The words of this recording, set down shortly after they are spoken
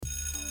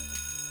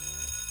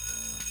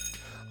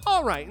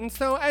All right, and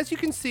so as you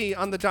can see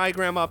on the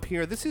diagram up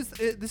here, this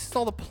is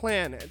all the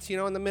planets. You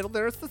know, in the middle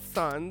there's the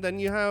sun. Then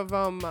you have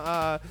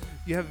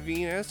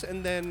Venus,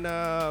 and then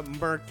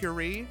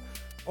Mercury,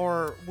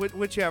 or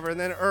whichever, and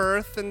then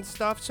Earth and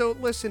stuff. So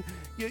listen,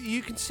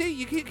 you can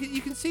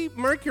see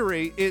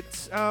Mercury.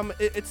 It's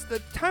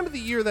the time of the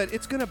year that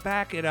it's gonna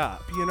back it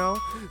up. You know,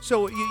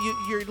 so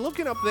you're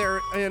looking up there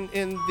in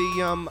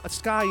the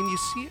sky, and you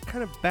see it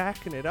kind of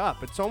backing it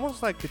up. It's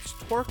almost like it's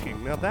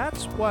twerking. Now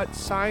that's what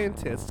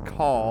scientists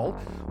call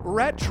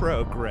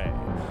retrograde.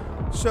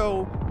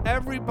 So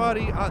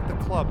everybody at the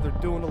club, they're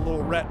doing a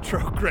little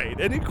retrograde.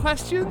 Any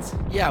questions?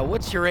 Yeah,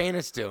 what's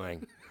Uranus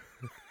doing?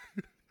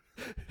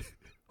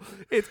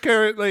 It's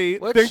currently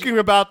thinking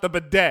about the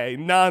bidet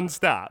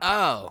nonstop.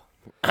 Oh.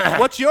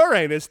 What's your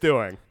anus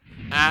doing?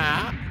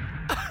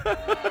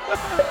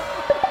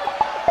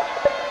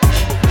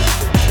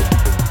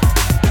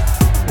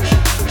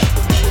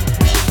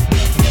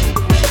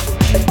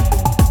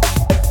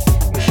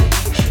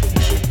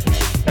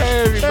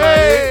 Hey, everybody.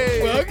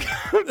 Hey!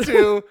 Welcome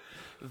to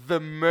the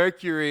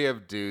Mercury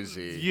of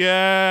Doozy.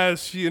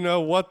 Yes, you know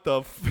what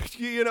the,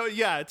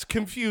 yeah, it's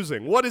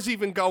confusing. What is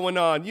even going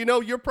on? You know,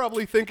 you're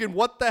probably thinking,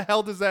 what the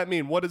hell does that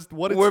mean? What is?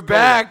 We're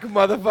back,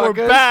 motherfuckers.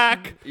 We're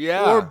back.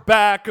 Yeah. We're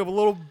back. A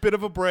little bit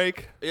of a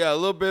break. Yeah, a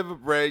little bit of a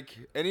break.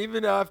 And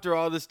even after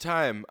all this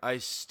time, I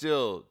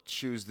still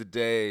choose the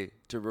day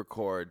to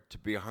record to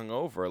be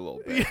hungover a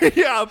little bit.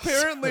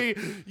 Apparently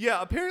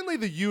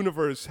the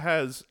universe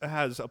has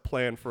a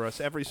plan for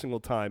us every single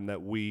time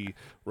that we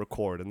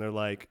record, and they're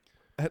like,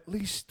 at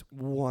least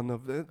one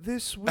of them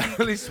this week. At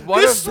least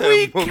one this of them.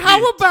 week. will How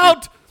be-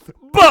 about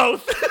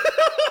both?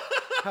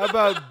 How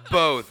about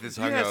both? Is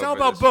hungover. Yes, how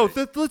about this both?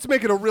 week? Let's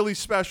make it a really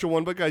special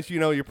one. But guys, you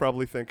know, you're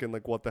probably thinking,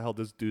 like, what the hell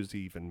does doozy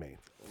even mean?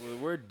 Well, the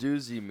word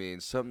doozy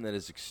means something that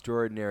is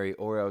extraordinary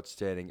or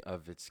outstanding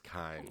of its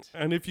kind.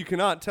 And if you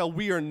cannot tell,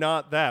 we are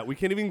not that. We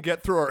can't even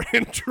get through our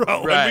intro.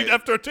 And Right. we'd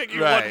have to take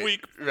you Right. 1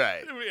 week.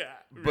 Right. Yeah.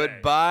 But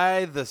right.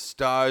 by the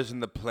stars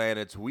and the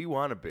planets, we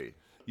want to be.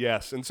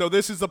 Yes, and so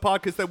this is the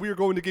podcast that we are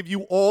going to give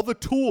you all the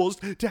tools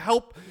to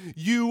help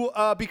you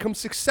become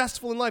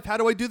successful in life. How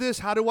do I do this?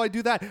 How do I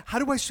do that? How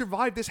do I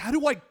survive this? How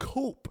do I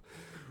cope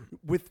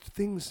with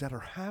things that are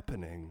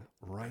happening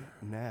right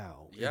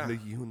now Yeah. in the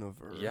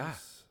universe? Yeah.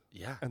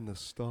 Yeah. And the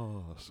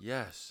stars.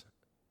 Yes.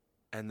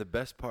 And the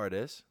best part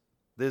is,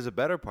 there's a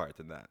better part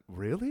than that.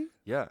 Really?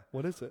 Yeah.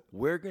 What is it?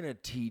 We're going to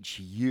teach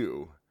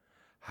you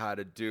how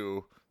to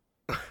do.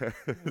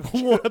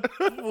 What?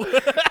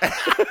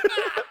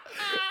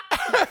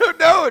 I don't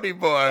know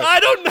anymore. I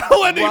don't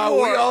know anymore.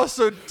 Well, we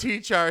also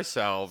teach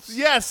ourselves.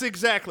 Yes,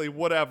 exactly.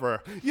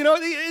 Whatever. You know,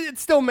 it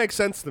still makes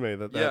sense to me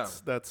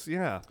that's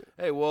yeah.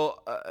 Hey,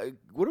 well,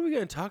 what are we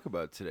going to talk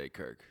about today,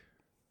 Kirk?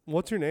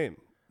 What's your name?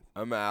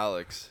 I'm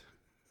Alex.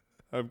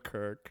 I'm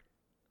Kirk.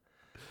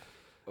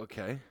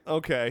 Okay.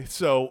 Okay,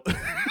 so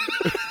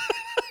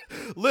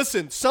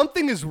listen,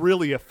 something is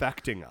really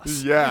affecting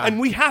us. Yeah. And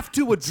we have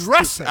to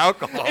address it.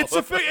 Alcohol.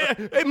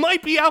 It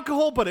might be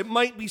alcohol, but it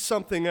might be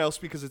something else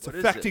because it's What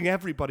is affecting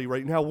everybody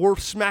right now. We're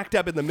smack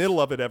dab in the middle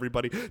of it,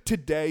 everybody.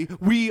 Today,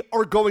 we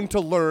are going to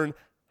learn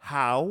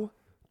how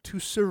to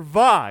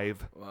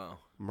survive Wow.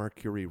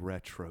 Mercury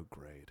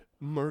retrograde.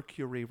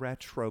 Mercury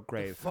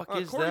retrograde. The fuck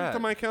is According that? to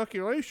my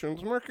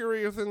calculations,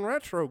 Mercury is in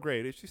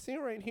retrograde. As you see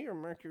right here,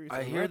 Mercury is I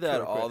in hear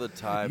retrograde. that all the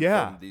time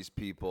Yeah. from these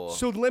people.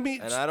 So let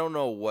me... and I don't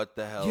know what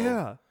the hell.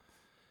 Yeah.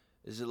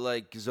 Is it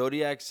like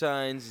zodiac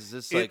signs? Is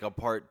this like a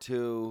part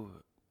 2?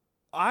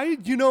 I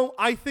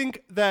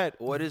think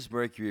that What is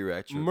Mercury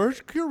retrograde?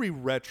 Mercury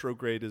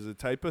retrograde is a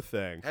type of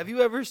thing.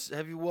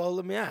 Well,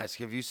 let me ask.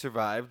 Have you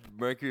survived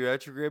Mercury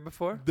retrograde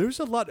before? There's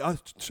a lot.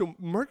 So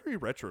Mercury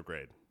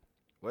retrograde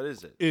What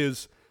is it?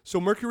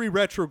 Mercury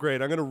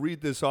retrograde, I'm going to read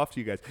this off to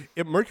you guys.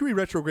 Mercury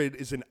retrograde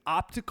is an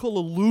optical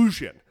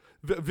illusion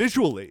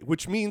visually,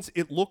 which means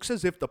it looks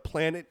as if the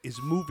planet is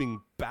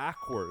moving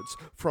backwards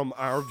from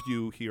our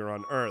view here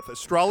on Earth.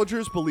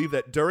 Astrologers believe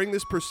that during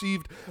this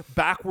perceived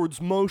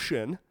backwards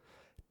motion,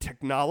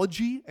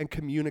 technology and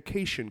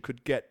communication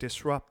could get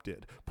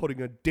disrupted,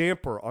 putting a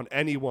damper on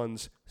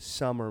anyone's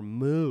summer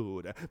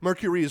mood.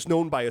 Mercury is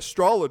known by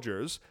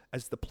astrologers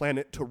as the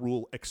planet to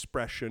rule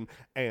expression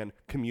and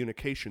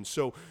communication.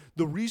 So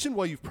the reason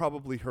why you've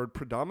probably heard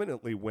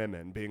predominantly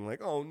women being like,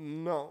 oh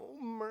no,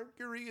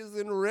 Mercury is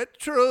in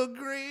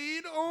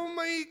retrograde. Oh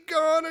my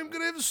God, I'm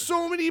going to have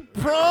so many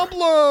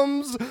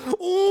problems.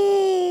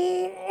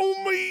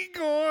 Oh my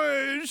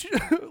gosh.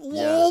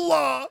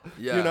 Lola.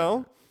 Yeah. You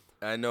know?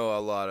 I know a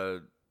lot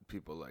of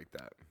people like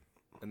that.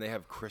 And they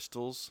have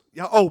crystals.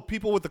 Yeah. Oh,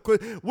 people with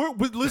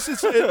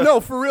the no,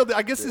 for real.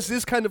 I guess this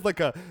is kind of like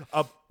a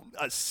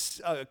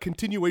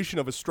continuation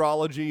of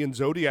astrology and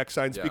zodiac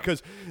signs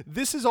because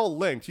this is all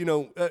linked. You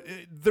know,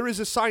 there is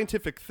a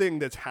scientific thing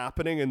that's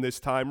happening in this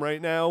time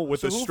right now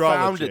with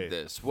astrology. Who founded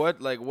this?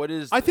 What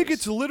is I think this?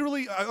 it's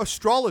literally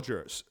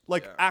astrologers,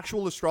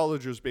 actual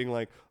astrologers being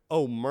like,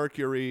 oh,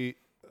 Mercury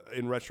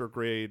in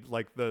retrograde,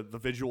 like the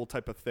visual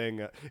type of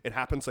thing. It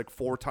happens like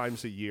 4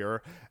 times a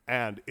year,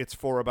 and it's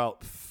for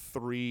about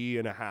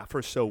 3.5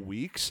 or so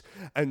weeks.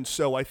 And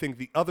so I think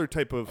the other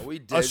type of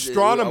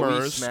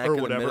astronomers smack or in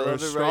the whatever, middle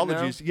of it right now?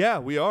 astrologies, yeah,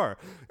 we are.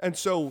 And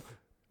so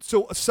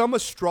some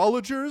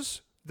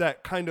astrologers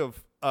that kind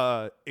of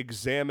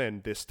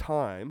examine this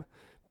time,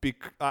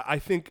 I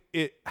think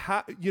it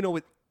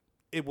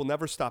will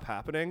never stop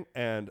happening,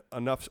 and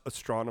enough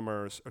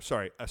astrologers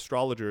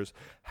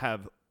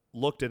have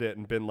looked at it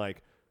and been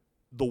like,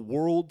 the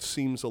world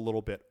seems a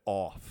little bit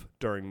off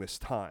during this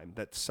time.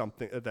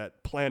 That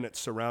planets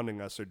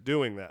surrounding us are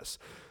doing this.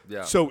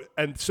 Yeah.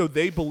 So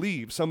they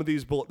believe, some of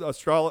these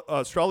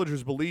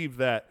astrologers believe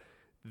that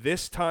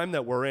this time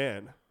that we're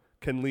in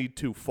can lead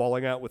to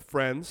falling out with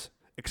friends,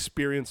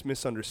 experience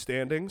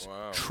misunderstandings,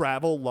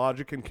 travel,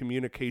 logic, and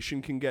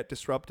communication can get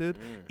disrupted,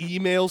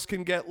 emails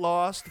can get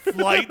lost,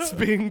 flights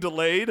being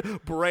delayed,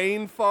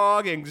 brain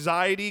fog,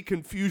 anxiety,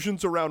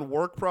 confusions around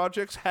work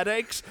projects,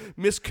 headaches,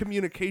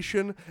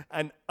 miscommunication,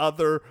 and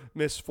other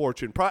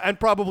misfortune, and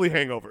probably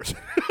hangovers.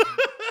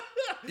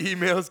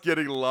 Emails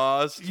getting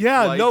lost.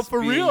 Yeah, no, flights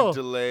for being real.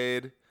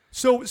 Delayed.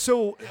 So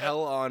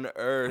Hell on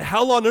earth.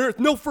 Hell on earth.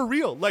 No, for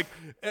real. Like,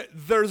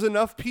 there's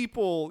enough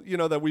people,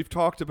 that we've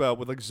talked about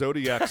with like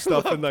zodiac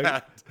stuff, and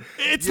like,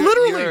 it's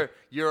literally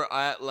you're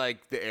at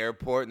like the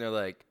airport, and they're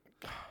like,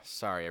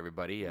 "Sorry,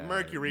 everybody,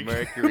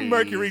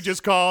 Mercury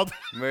just called.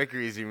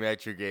 Mercury's in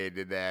retrograde,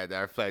 and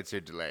our flights are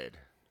delayed."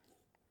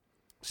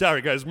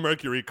 Sorry, guys.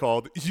 Mercury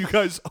called. You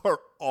guys are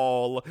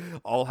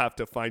all have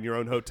to find your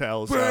own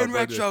hotels. We're in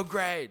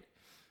retrograde.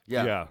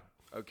 Yeah.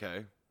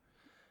 Okay.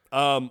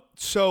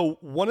 So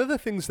one of the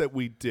things that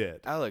we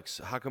did,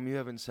 Alex, how come you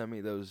haven't sent me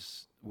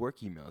those work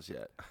emails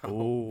yet?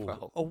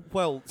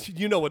 well,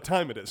 you know what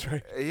time it is,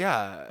 right?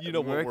 Yeah, you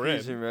know what we're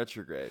Mercury's in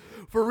retrograde.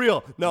 For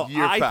real. No,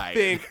 You're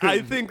fired.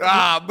 I think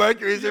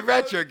Mercury's in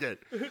retrograde.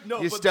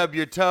 No, you stub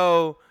your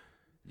toe.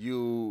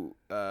 You're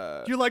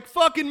like,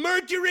 fucking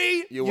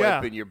Mercury. You're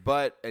wiping your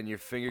butt, and your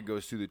finger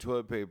goes through the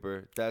toilet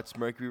paper. That's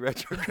Mercury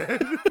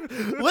retrograde.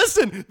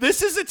 Listen,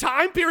 this is a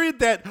time period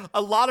that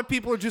a lot of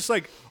people are just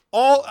like,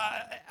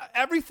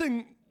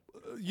 everything.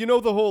 You know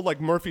the whole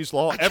like Murphy's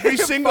Law. Every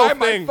single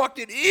thing. My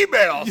fucking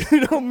emails.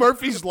 You know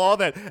Murphy's Law,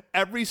 that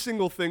every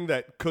single thing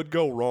that could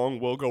go wrong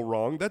will go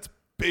wrong. That's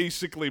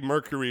basically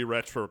Mercury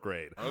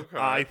retrograde. Okay.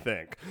 I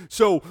think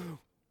so.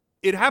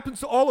 It happens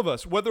to all of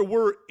us, whether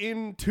we're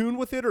in tune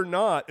with it or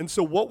not. And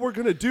so what we're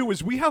going to do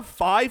is we have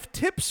 5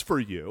 tips for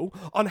you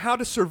on how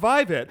to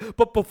survive it.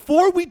 But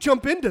before we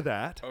jump into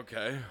that,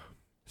 Okay.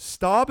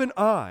 Staub and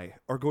I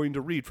are going to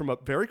read from a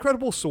very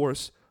credible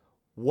source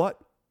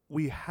what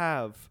we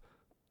have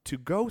to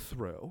go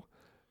through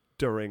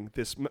during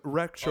this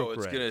retrograde. Oh,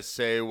 it's going to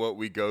say what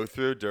we go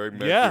through during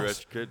Mercury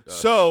retrograde?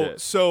 Oh,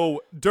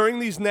 so during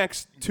these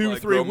next 2-3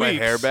 weeks. Grow my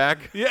hair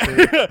back?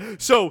 Yeah.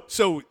 So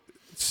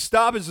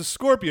Staub is a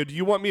Scorpio. Do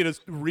you want me to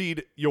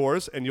read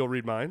yours and you'll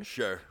read mine?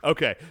 Sure.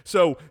 Okay.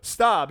 So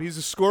Staub, he's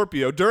a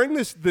Scorpio. During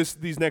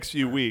these next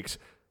few weeks,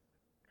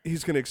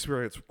 he's going to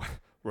experience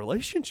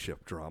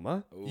relationship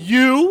drama. Ooh.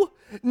 You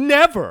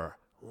never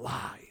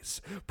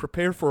lies.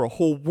 Prepare for a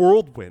whole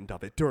whirlwind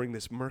of it during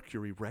this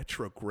Mercury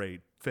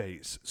retrograde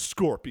phase,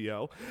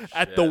 Scorpio.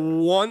 Shit.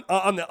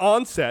 On the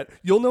onset,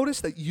 you'll notice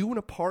that you and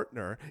a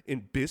partner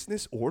in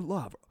business or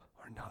love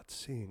are not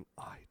seeing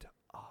eye to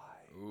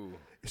eye. Ooh.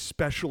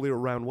 Especially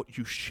around what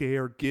you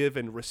share, give,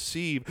 and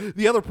receive.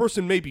 The other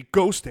person may be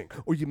ghosting,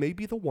 or you may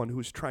be the one who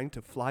is trying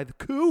to fly the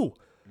coup.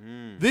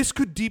 This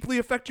could deeply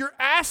affect your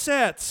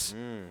assets,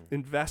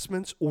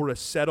 investments, or a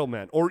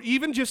settlement, or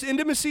even just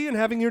intimacy and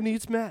having your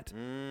needs met.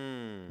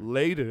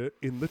 Later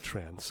in the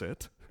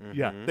transit,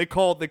 they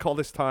call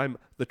this time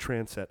the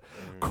transit.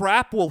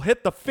 Crap will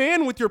hit the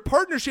fan with your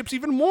partnerships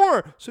even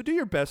more. So do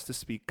your best to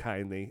speak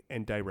kindly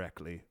and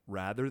directly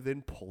rather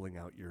than pulling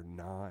out your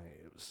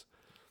knives.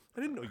 I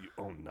didn't know you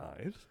own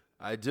knives.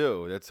 I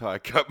do. That's how I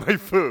cut my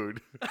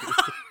food.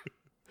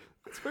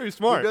 It's very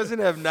smart. Who doesn't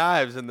have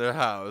knives in their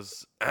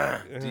house?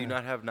 Do you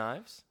not have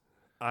knives?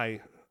 I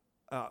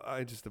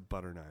just have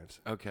butter knives.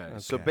 Okay.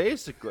 So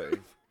basically,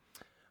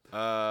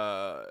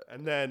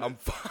 and then I'm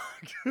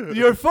fucked.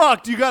 You're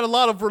fucked. You got a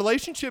lot of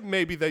relationship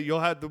maybe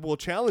that will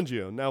challenge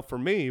you. Now for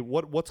me,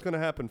 what's going to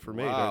happen for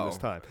me during this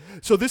time?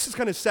 So this is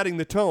kind of setting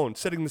the tone,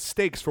 setting the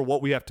stakes for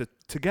what we have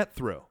to get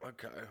through.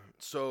 Okay.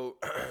 So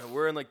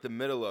we're in like the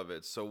middle of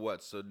it. So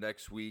what? So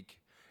next week,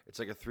 it's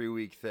like a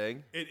 3-week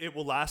thing. It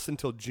will last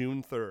until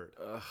June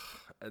 3rd.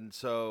 And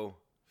so,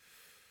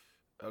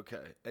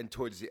 okay. And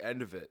towards the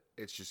end of it,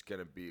 it's just going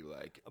to be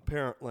like,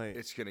 apparently,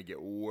 it's going to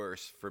get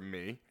worse for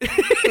me.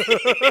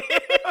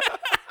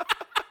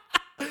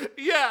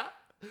 Yeah.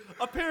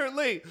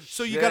 Apparently.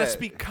 So you got to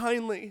speak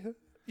kindly.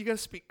 You got to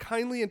speak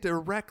kindly and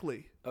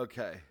directly.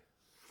 Okay.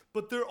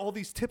 But all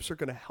these tips are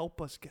going to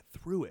help us get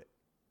through it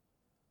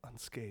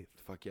unscathed.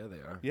 Fuck yeah, they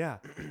are. Yeah.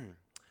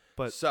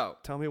 But so,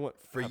 tell me what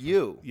for happened.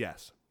 you.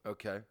 Yes.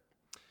 Okay.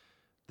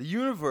 The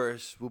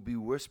universe will be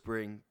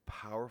whispering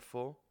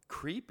powerful,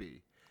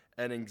 creepy,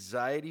 and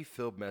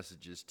anxiety-filled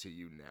messages to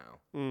you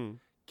now.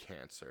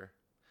 Cancer.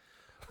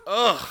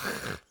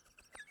 Ugh.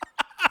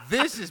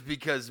 This is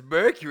because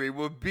Mercury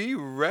will be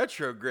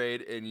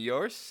retrograde in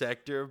your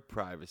sector of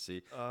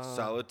privacy,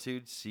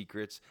 solitude,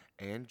 secrets,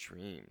 and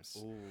dreams.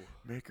 Ooh.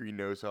 Mercury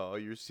knows all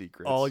your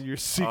secrets. All your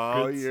secrets.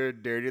 All your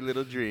dirty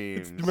little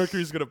dreams.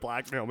 Mercury's gonna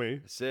blackmail me.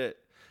 That's it.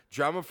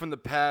 Drama from the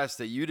past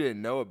that you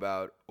didn't know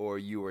about or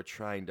you were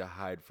trying to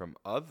hide from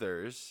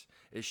others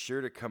is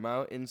sure to come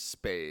out in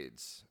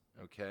spades.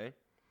 Okay?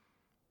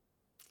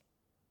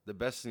 The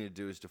best thing to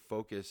do is to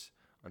focus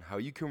on how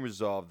you can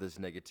resolve this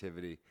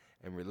negativity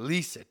and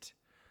release it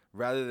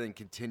rather than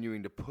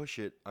continuing to push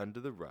it under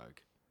the rug.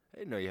 I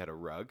didn't know you had a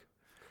rug.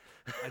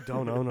 I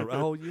don't own a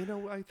rug.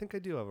 Oh, I think I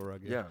do have a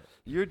rug. Yeah.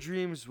 Your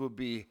dreams will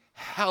be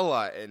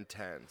hella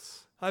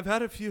intense. I've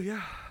had a few,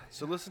 yeah.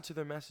 So listen to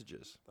their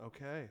messages.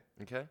 Okay.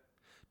 Okay?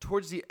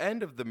 Towards the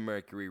end of the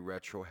Mercury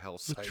retro hell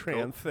cycle.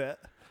 Transit.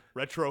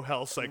 Retro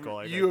hell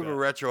cycle. You have a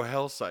retro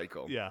hell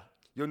cycle. Yeah.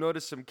 You'll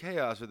notice some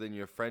chaos within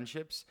your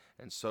friendships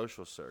and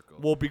social circle.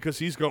 Well, because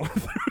he's going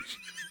through.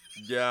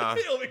 Yeah.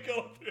 He'll be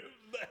going through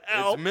the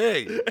hell. It's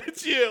me.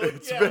 It's you.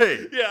 It's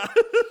me. Yeah.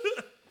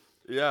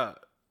 Yeah.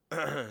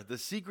 The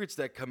secrets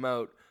that come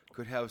out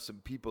could have some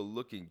people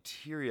looking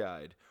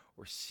teary-eyed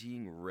or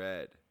seeing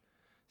red.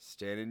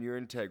 Stand in your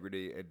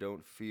integrity and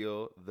don't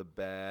feel the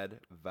bad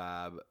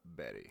vibe,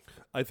 Betty.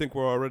 I think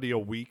we're already a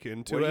week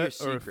into What are your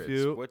it, or a secrets?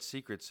 few. What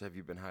secrets have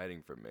you been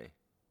hiding from me?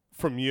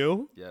 From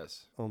you?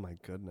 Yes. Oh my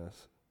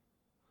goodness.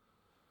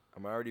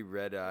 I'm already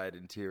red-eyed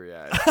and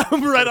teary-eyed.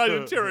 I'm red-eyed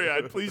and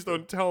teary-eyed. Please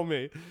don't tell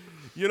me.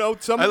 You know,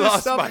 some I of this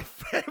lost stuff. my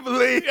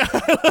family.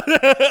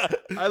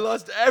 I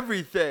lost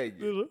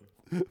everything.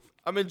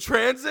 I'm in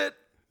transit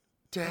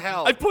to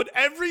hell. I put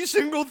every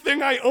single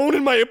thing I own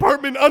in my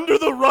apartment under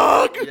the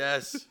rug.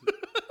 Yes.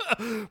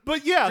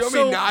 But yeah, You know how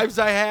many knives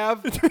I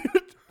have?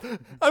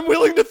 I'm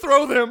willing to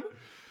throw them.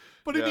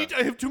 But Yeah.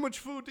 I have too much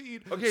food to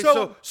eat. Okay,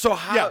 so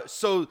how? yeah.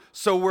 So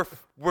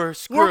we're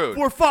screwed.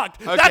 We're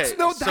fucked. Okay, That's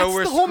so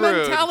we're the whole screwed.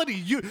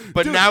 mentality.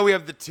 But dude, now we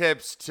have the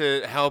tips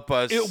to help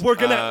us. we're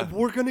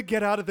gonna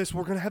get out of this.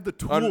 We're gonna have the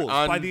tools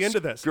by the end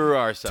of this Screw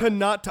ourselves.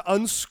 to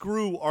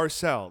unscrew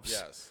ourselves.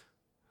 Yes.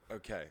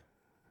 Okay.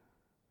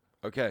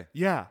 Okay.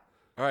 Yeah.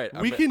 All right.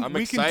 We can do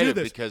excited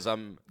this. because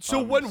I'm.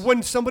 So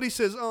when somebody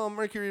says, "Oh,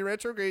 Mercury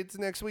retrograde's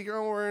next week,"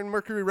 oh, we're in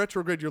Mercury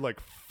retrograde, you're like,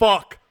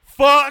 "Fuck."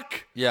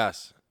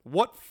 Yes.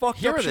 What fucked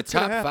Here up are the shit's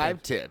gonna top happen?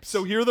 5 tips.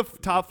 So here are the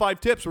top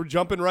 5 tips. We're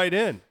jumping right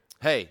in.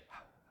 Hey,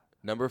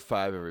 number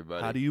 5,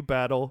 everybody. How do you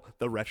battle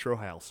the retro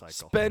hell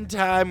cycle? Spend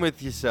time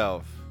with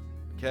yourself.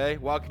 Okay?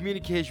 While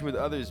communication with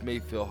others may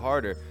feel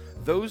harder,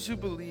 those who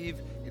believe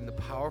in the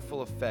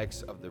powerful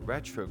effects of the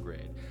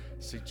retrograde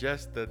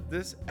suggest that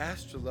this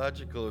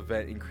astrological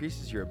event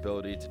increases your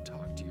ability to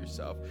talk to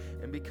yourself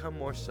and become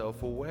more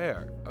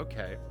self-aware.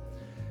 Okay.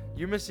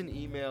 You're missing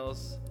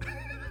emails,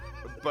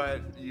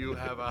 but you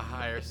have a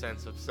higher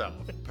sense of self.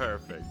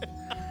 Perfect.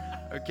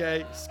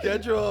 Okay,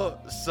 schedule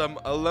some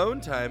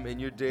alone time in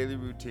your daily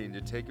routine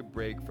to take a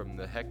break from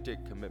the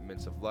hectic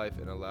commitments of life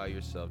and allow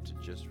yourself to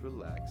just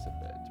relax a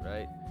bit,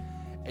 right?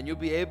 And you'll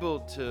be able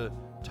to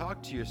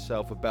talk to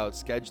yourself about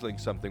scheduling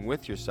something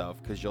with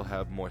yourself because you'll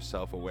have more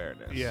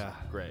self-awareness. Yeah.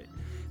 Great.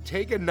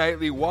 Take a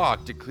nightly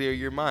walk to clear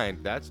your mind.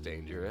 That's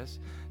dangerous.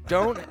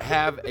 Don't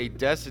have a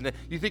destination.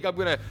 You think I'm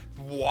going to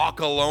walk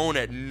alone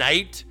at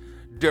night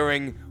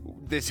during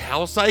this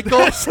hell cycle?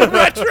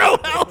 Retro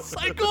hell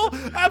cycle?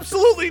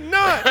 Absolutely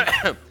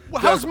not.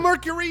 How's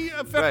Mercury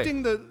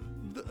affecting the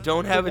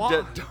Don't have the a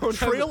walk, don't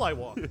have trail a- I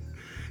walk?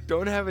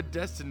 Don't have a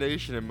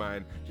destination in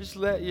mind. Just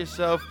let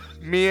yourself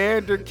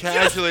meander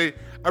casually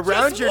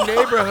around your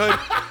neighborhood.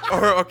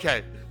 Or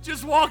okay.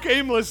 Just walk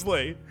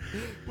aimlessly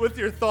with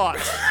your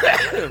thoughts.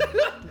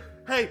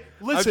 Hey,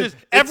 listen,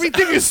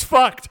 everything is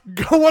fucked.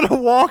 Go on a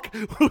walk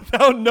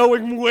without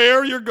knowing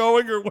where you're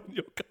going or when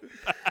you'll come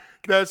back.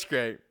 That's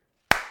great.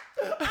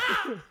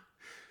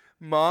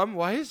 Mom,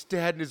 why is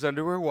Dad in his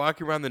underwear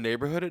walking around the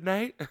neighborhood at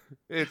night?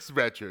 It's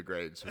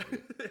retrograde, sweetie.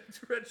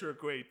 It's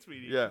retrograde,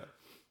 sweetie. Yeah.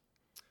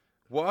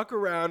 Walk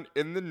around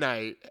in the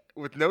night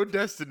with no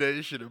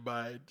destination in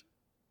mind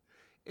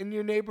in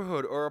your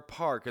neighborhood or a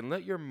park and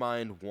let your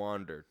mind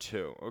wander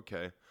too.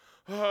 Okay.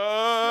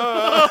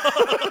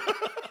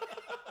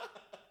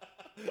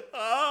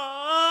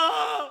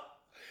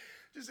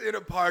 Just in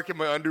a park in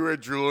my underwear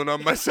drooling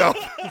on myself.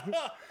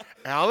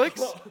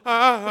 Alex?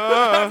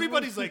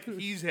 Everybody's like,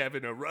 he's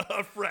having a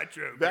rough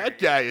retrograde. That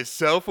guy is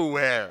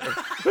self-aware.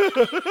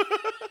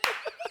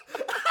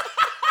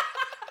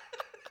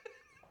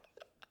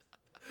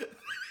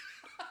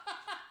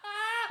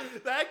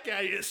 That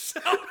guy is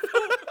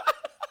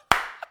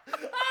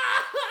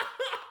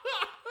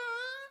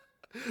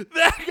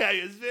That guy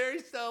is very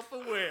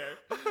self-aware.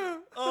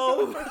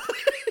 Oh.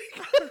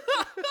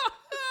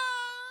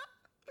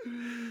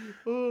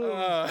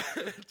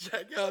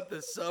 Check out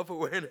the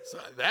self-awareness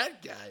on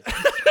that guy.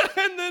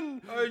 And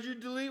then, Oh, did you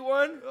delete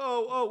one?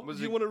 was Was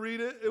you it- want to read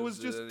it? It was was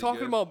it just any talking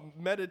good? about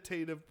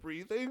meditative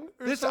breathing.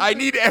 Or This something. I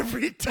need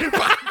every tip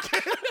I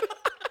can.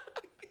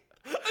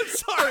 I'm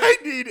sorry. I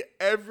need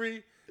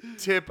every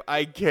tip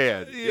I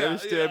can. You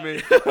understand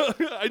me?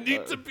 I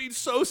need to be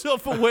so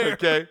self-aware.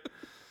 Okay.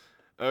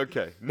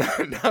 Okay.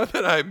 Now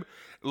that I'm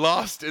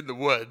lost in the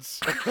woods.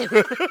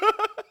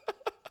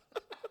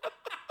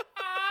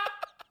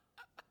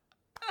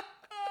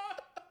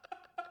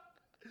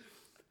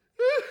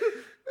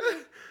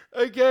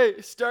 Okay,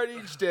 start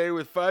each day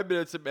with 5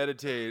 minutes of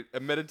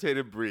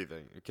meditative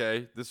breathing,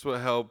 okay? This will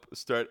help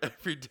start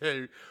every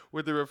day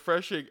with a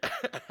refreshing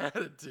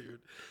attitude.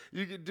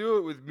 You can do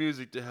it with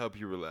music to help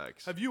you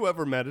relax. Have you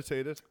ever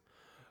meditated?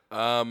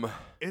 I'm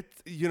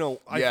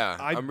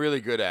really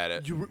good at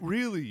it.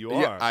 You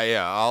are.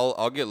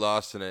 I'll get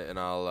lost in it and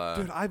I'll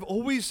Dude,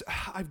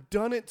 I've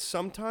done it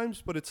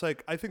sometimes, but it's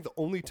like I think the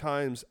only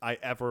times I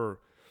ever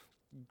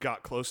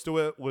got close to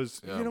it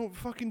was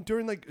fucking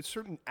during like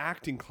certain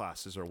acting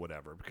classes or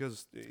whatever,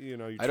 because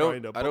I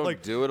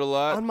don't do it a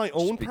lot on my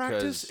own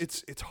practice.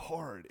 It's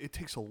hard. It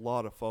takes a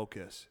lot of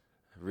focus.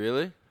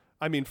 Really?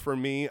 I mean, for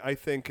me, I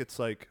think it's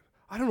like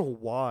I don't know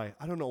why.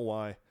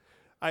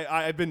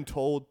 I've been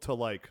told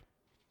to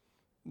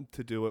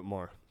do it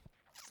more.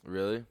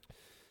 Really?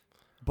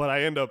 But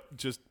I end up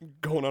just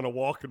going on a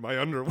walk in my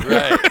underwear.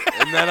 Right.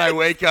 And then I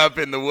wake up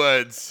in the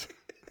woods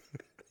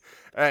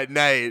at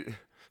night.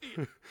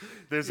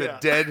 There's a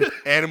dead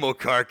animal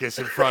carcass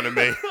in front of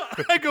me.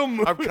 I go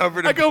moon. I'm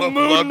covered in I go blood.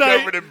 moon I'm night.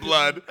 covered in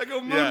blood. I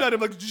go moon night. I'm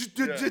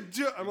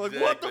like,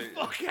 what the Exactly.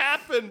 fuck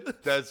happened?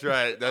 That's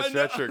right. That's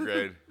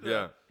retrograde.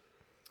 Yeah.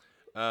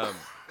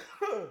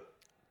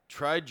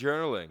 Try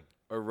journaling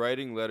or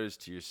writing letters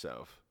to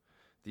yourself.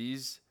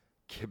 These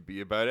can be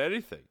about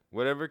anything,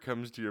 whatever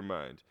comes to your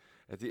mind.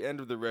 At the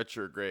end of the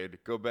retrograde,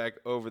 go back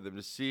over them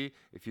to see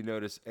if you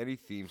notice any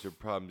themes or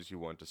problems you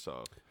want to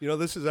solve.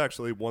 This is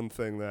actually one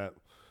thing that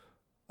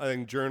I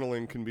think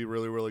journaling can be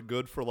really, really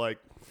good for like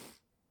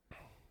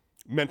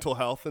mental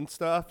health and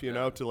stuff,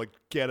 to like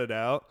get it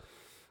out.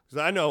 Because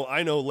I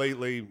know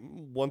lately,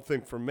 one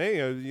thing for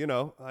me,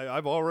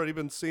 I've already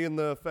been seeing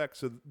the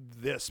effects of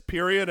this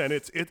period, and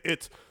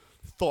it's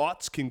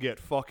thoughts can get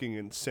fucking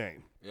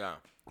insane. Yeah.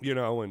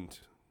 And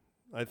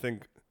I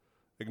think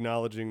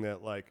acknowledging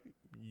that like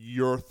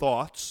your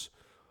thoughts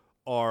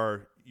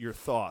are your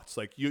thoughts.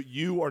 Like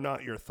you are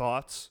not your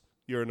thoughts.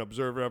 You're an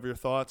observer of your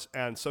thoughts,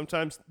 and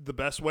sometimes the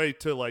best way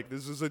to like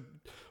this is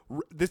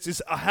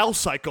a hell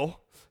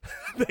cycle.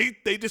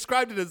 they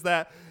described it as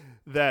that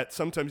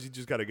sometimes you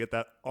just got to get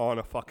that on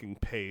a fucking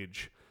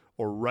page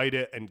or write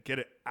it and get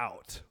it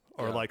out,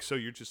 or so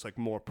you're just like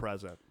more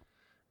present.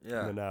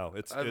 Yeah. In the now.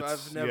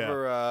 I've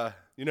never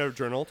you never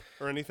journaled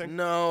or anything?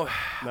 No.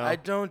 I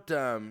don't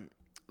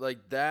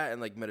like that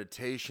and like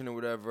meditation or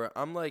whatever.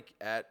 I'm like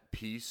at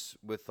peace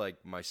with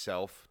like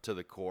myself to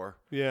the core.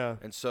 Yeah.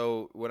 And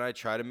so when I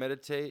try to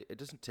meditate, it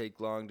doesn't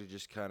take long to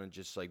just kind of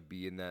just like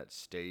be in that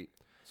state.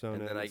 And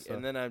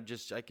then I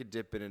could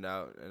dip in and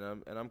out,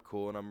 and I'm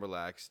cool and I'm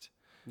relaxed.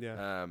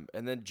 Yeah.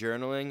 And then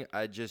journaling,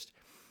 I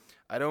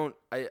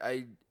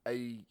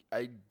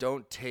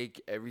don't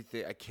take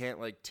everything. I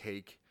can't like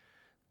take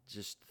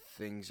just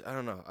things. I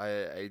don't know.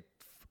 I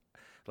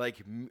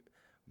like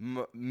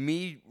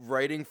me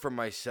writing for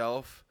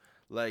myself.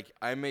 Like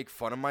I make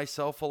fun of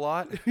myself a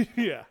lot.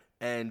 Yeah.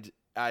 And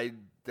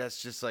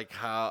that's just like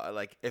how,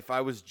 like if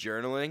I was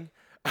journaling,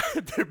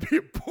 there'd be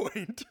a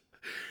point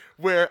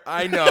where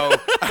I know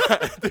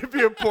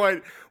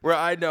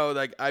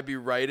like I'd be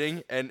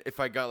writing, and if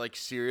I got like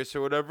serious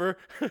or whatever,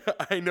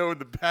 I know in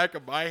the back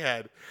of my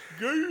head,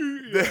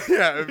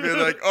 I'd be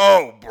like,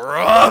 oh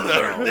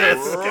brother,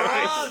 this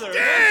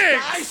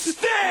guy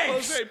stinks.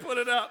 Jose, put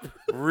it up.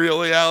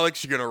 Really,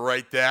 Alex? You're gonna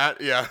write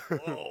that? Yeah.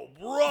 Oh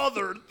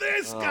brother,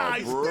 this guy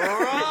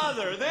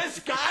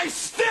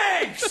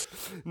stinks.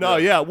 No,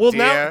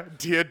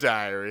 Dear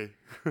diary.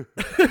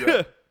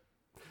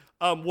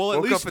 Well, at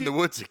Woke least up in the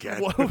woods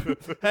again.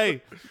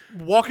 Hey,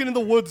 walking in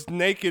the woods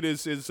naked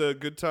is a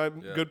good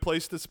time, good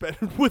place to spend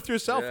with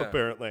yourself. Yeah.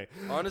 Apparently,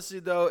 honestly,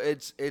 though,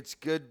 it's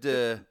good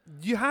to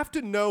you have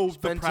to know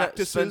the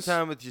practices. Spend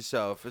time with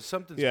yourself. If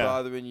something's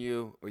bothering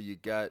you, or you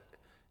got,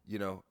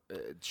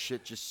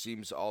 shit just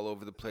seems all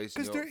over the place,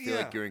 and you don't feel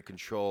like you're in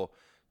control.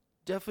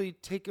 Definitely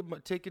take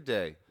a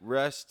day,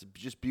 rest,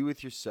 just be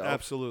with yourself.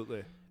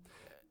 Absolutely,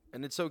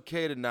 and it's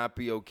okay to not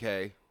be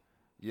okay.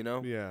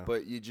 Yeah.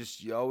 But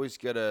you always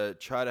gotta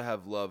try to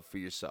have love for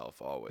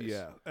yourself always.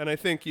 Yeah. And I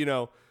think,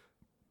 it's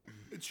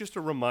just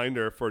a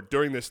reminder for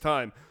during this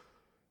time,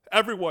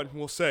 everyone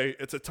will say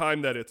it's a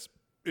time that it's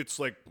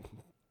like,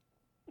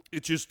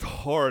 it's just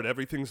hard.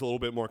 Everything's a little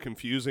bit more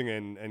confusing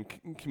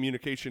and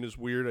communication is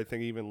weird. I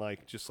think even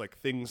like just like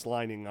things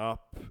lining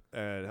up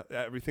and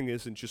everything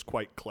isn't just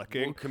quite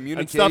clicking. Well,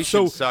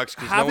 communication sucks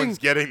because no one's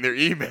getting their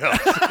emails.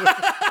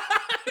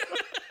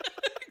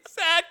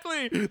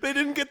 They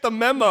didn't get the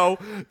memo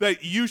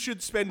that you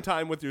should spend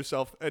time with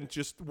yourself and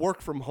just work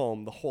from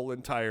home the whole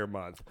entire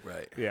month.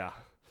 Right. Yeah.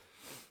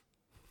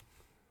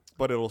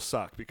 But it'll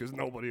suck because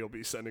nobody will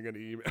be sending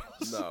any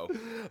emails. No.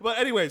 But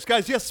anyways,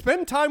 guys,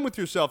 spend time with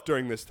yourself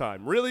during this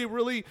time. Really,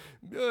 really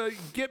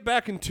get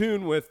back in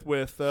tune with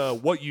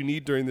what you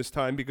need during this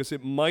time, because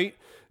it might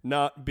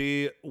not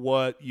be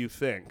what you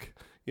think.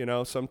 You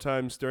know,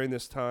 sometimes during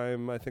this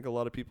time, I think a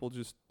lot of people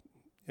just,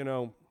 you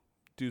know,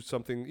 do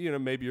something, you know,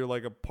 maybe you're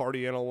like a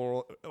party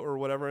animal or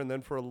whatever, and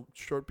then for a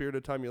short period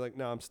of time, you're like,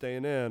 no, I'm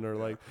staying in, or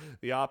like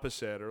the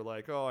opposite, or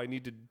like, oh, I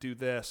need to do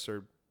this,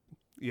 or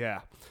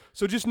yeah.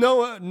 So just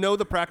know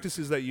the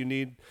practices that you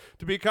need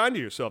to be kind to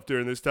yourself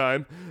during this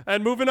time.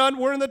 And moving on,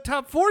 we're in the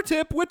top 4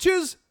 tip, which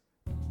is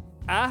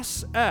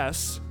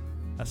assess.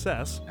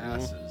 Asses.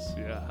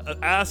 Yeah,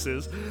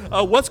 asses.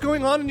 What's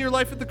going on in your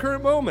life at the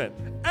current moment?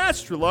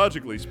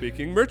 Astrologically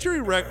speaking,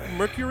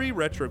 Mercury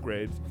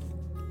retrogrades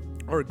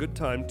are a good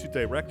time to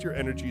direct your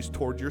energies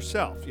toward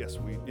yourself. Yes,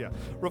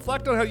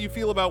 reflect on how you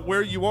feel about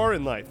where you are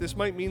in life. This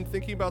might mean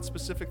thinking about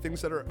specific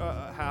things that are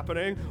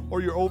happening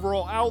or your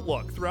overall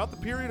outlook. Throughout the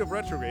period of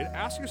retrograde,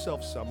 ask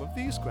yourself some of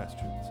these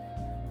questions.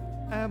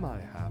 Am I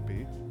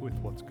happy with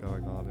what's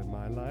going on in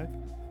my life?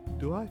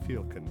 Do I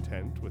feel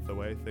content with the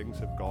way things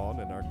have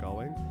gone and are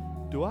going?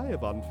 Do I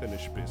have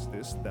unfinished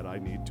business that I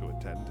need to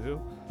attend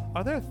to?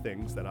 Are there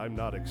things that I'm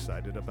not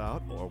excited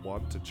about or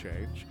want to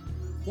change?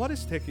 What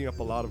is taking up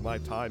a lot of my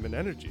time and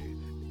energy?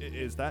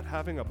 Is that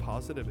having a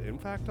positive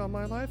impact on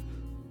my life?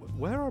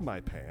 Where are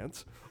my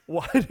pants?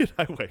 Why did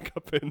I wake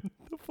up in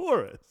the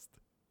forest?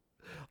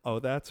 Oh,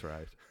 that's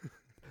right.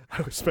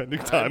 I was spending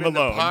time I'm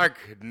alone. in the park,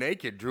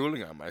 naked,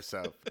 drooling on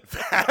myself.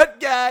 That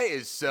guy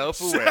is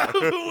self-aware.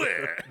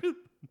 Self-aware.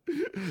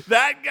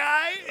 That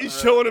guy is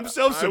showing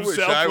himself some I wish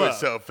self-love. I was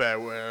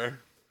self-aware.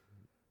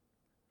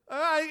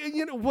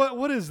 You know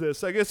what is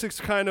this? I guess it's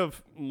kind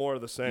of more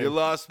of the same. You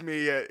lost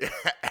me at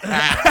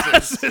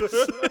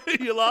asses.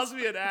 You lost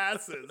me at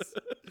asses.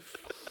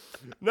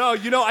 No,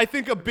 you know, I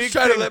think a big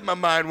Try thing, to let my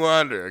mind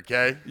wander,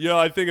 okay? you know,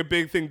 I think a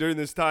big thing during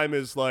this time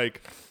is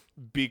like,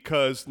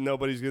 because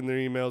nobody's getting their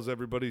emails,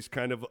 everybody's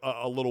kind of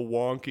a little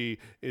wonky,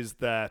 is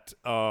that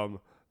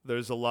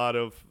there's a lot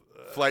of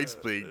Flights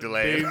being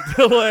delayed. being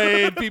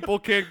delayed. People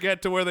can't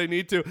get to where they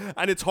need to,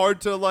 and it's hard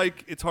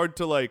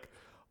to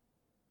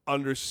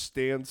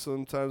understand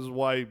sometimes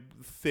why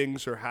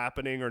things are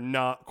happening or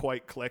not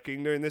quite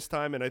clicking during this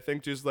time. And I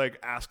think just like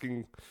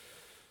asking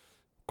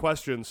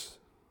questions,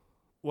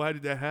 why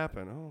did that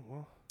happen? Oh,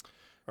 well,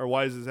 or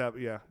why is this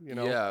happening? Yeah, you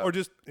know, Yeah. or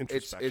just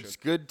introspection. It's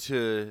good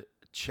to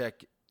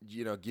check,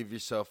 you know, give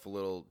yourself a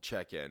little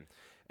check-in.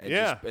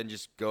 And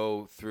just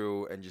go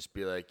through and just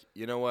be like,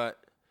 you know what?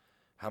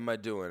 How am I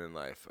doing in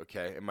life?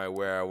 Okay. Am I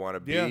where I want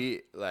to be? Yeah.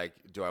 Like,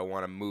 do I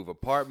want to move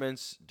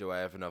apartments? Do I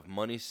have enough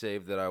money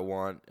saved that I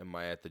want? Am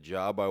I at the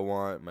job I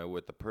want? Am I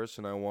with the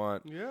person I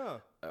want? Yeah.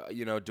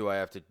 You know, do I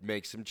have to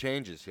make some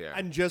changes here?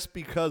 And just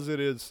because it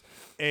is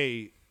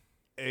a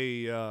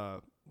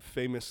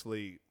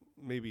famously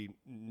maybe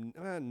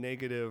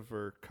negative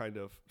or kind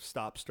of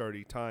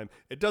stop-starty time,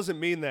 it doesn't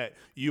mean that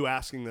you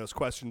asking those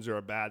questions are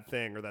a bad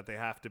thing or that they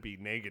have to be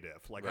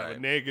negative, like have a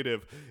Right.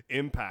 negative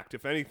impact.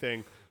 If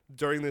anything,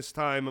 during this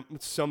time,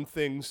 some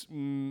things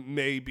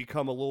may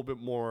become a little bit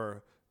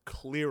more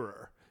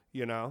clearer,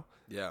 you know?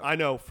 Yeah. I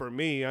know for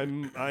me,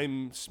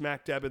 I'm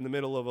smack dab in the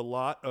middle of a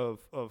lot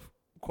of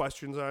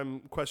questions.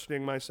 I'm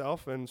questioning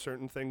myself and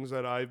certain things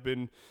that I've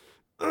been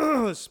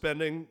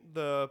spending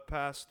the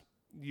past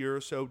year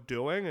or so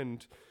doing.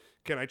 And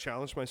can I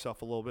challenge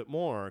myself a little bit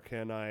more?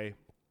 Can I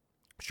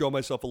show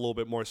myself a little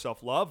bit more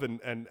self-love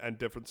and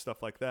different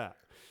stuff like that?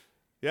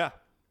 Yeah.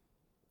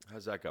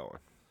 How's that going?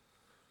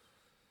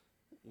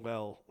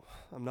 Well,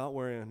 I'm not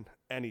wearing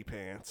any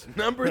pants.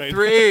 Number Right?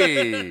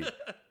 3.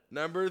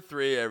 Number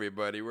 3,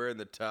 everybody. We're in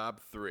the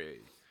top 3.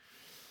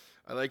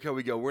 I like how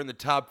we go. We're in the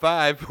top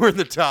 5. We're in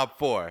the top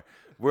 4.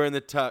 We're in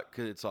the top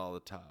because it's all the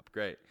top.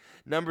 Great.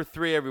 Number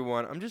 3,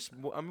 everyone.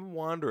 I'm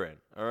wandering.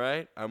 All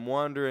right. I'm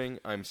wandering.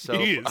 I'm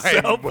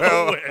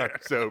self-aware. I'm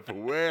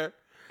self-aware.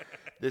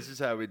 This is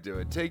how we do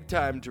it. Take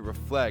time to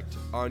reflect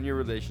on your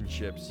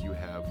relationships you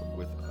have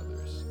with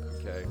others.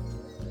 Okay.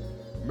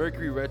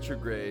 Mercury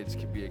retrogrades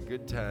can be a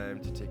good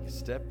time to take a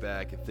step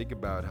back and think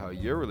about how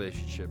your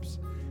relationships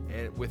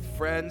and with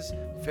friends,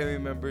 family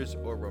members,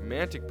 or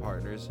romantic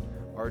partners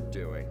are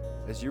doing.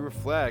 As you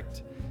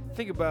reflect,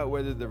 think about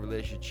whether the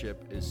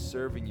relationship is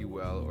serving you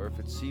well or if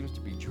it seems to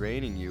be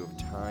draining you of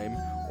time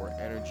or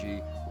energy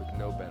with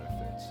no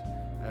benefits.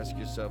 Ask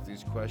yourself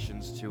these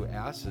questions to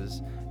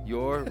assess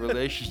your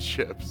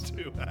relationships.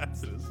 2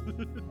 asses.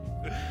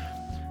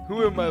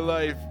 Who in my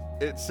life?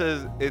 It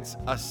says it's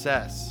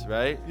assess,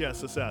 right?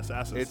 Yes,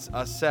 asses. It's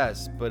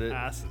assess, but it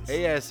Asses.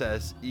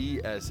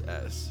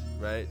 ASSESS,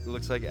 right? It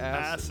looks like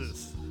asses.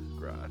 Asses.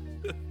 God.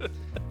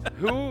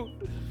 Who?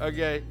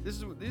 Okay, this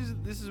is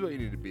what you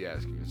need to be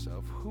asking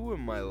yourself. Who in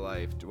my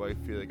life do I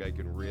feel like I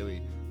can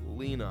really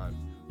lean on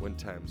when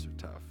times are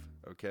tough?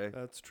 Okay.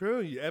 That's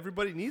true.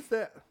 Everybody needs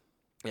that.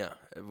 Yeah,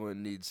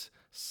 everyone needs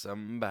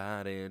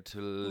somebody to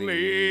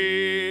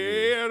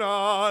Lean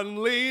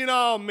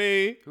on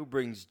me. Who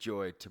brings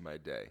joy to my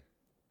day?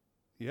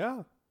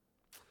 Yeah.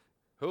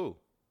 Who?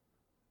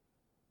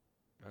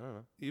 I don't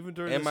know. Even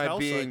during Am this I health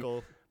being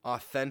cycle.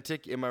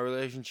 authentic in my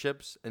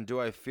relationships, and do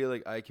I feel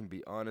like I can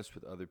be honest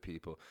with other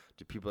people?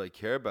 Do people I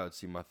care about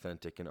seem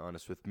authentic and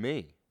honest with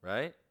me,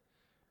 right?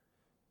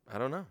 I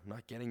don't know. I'm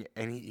not getting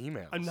any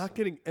emails. I'm not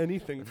getting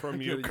anything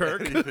from you, Getting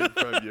Kirk. anything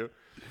from you.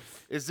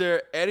 Is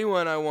there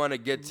anyone I want to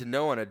get to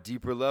know on a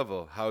deeper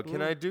level? How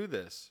can I do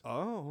this?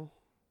 Oh.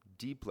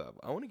 Deep level.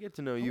 I want to get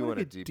to know I you wanna on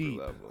a get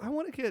deeper level. I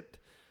want to get.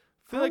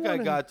 I feel like I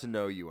wanna- got to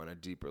know you on a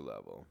deeper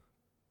level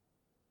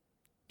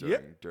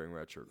during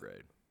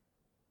retrograde.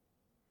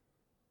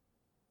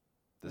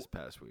 This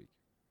past week.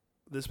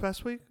 This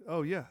past week?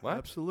 Oh, yeah. What?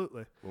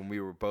 Absolutely. When we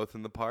were both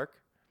in the park.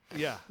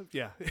 Yeah.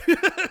 Yeah.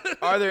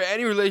 Are there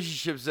any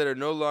relationships that are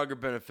no longer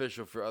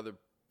beneficial for the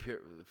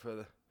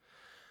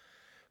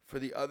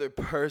other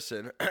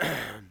person?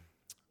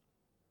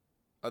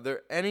 Are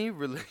there any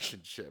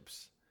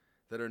relationships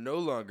that are no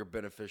longer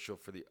beneficial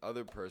for the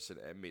other person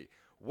and me?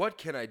 What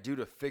can I do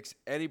to fix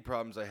any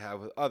problems I have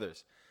with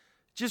others?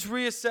 Just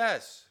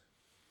reassess.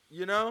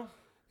 You know?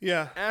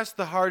 Yeah. Ask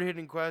the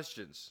hard-hitting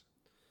questions.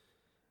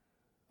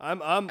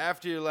 I'm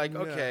After you're like, Yeah.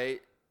 okay,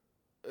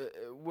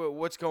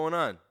 what's going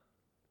on?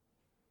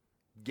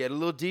 Get a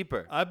little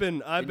deeper. I've in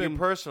been your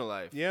personal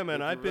life. Yeah, man,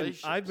 with I've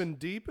relationships. been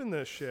deep in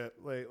this shit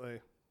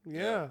lately.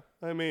 Yeah.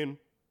 Yeah. I mean,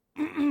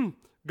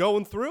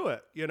 going through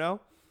it, you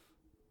know?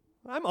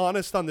 I'm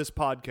honest on this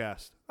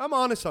podcast.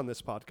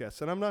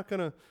 And I'm not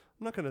going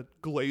to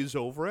glaze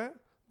over it.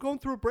 I'm going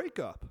through a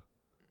breakup.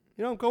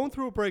 You know, I'm going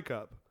through a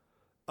breakup.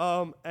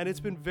 And it's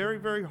been very,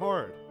 very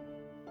hard.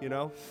 You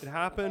know, it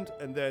happened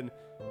and then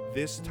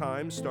this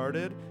time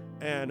started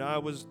and I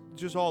was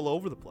just all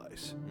over the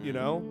place, you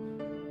know,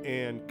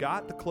 and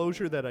got the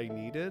closure that I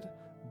needed.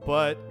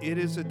 But it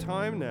is a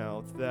time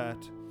now that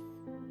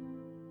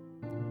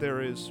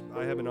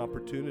I have an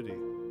opportunity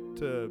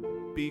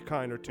to be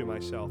kinder to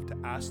myself, to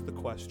ask the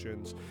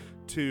questions,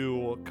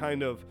 to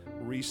kind of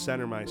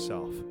recenter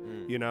myself,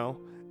 you know?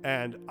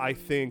 And I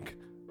think,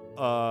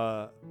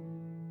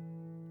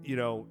 you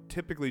know,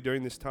 typically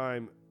during this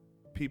time,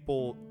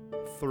 people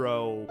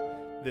throw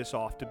this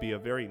off to be a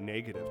very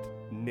negative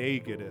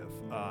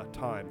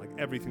time. Like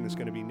everything is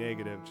going to be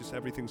negative, just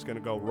everything's going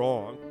to go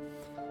wrong.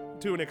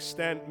 To an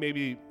extent,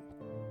 maybe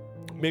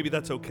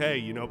that's okay,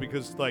 you know,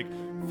 because like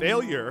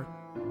failure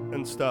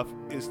and stuff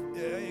is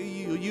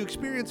you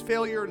experience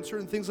failure and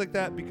certain things like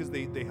that because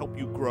they help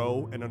you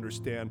grow and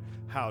understand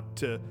how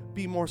to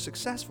be more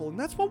successful, and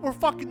that's what we're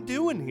fucking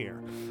doing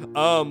here.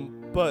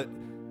 But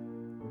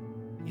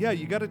yeah,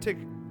 you got to take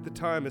the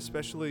time,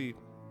 especially,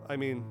 I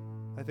mean,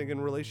 I think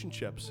in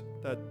relationships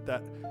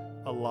that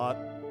a lot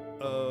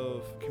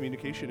of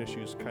communication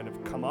issues kind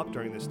of come up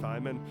during this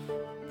time, and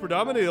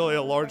predominantly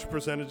a large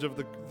percentage of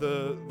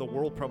the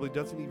world probably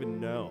doesn't even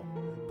know.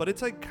 But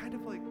it's like kind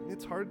of like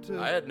it's hard to.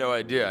 I had no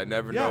idea. I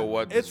never know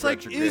what this it's like,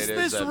 retrograde is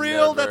this I've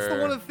real? That's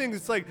never- one of the things.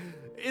 It's like,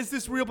 is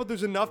this real? But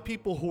there's enough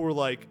people who are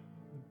like,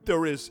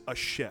 there is a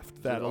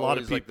shift that Is it a lot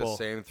of always like people the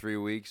same 3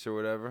 weeks or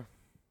whatever.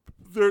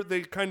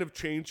 they kind of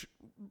change,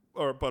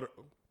 but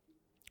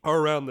are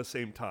around the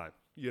same time.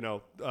 You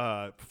know,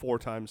 4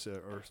 times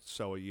or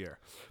so a year.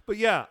 But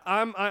yeah,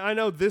 I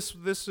know this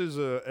is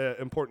a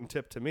important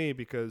tip to me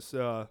because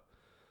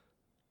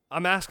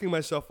I'm asking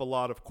myself a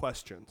lot of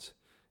questions,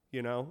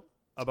 you know,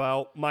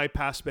 about my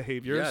past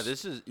behaviors. Yeah,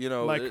 this is, you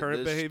know, my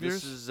current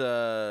behaviors. This is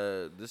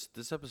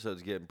this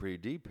episode's getting pretty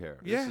deep here.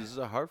 Yeah. This is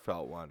a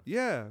heartfelt one.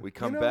 Yeah, We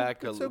come you know,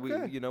 back. it's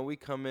okay. We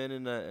come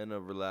in a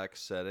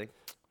relaxed setting.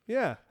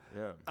 Yeah,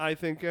 Yeah. I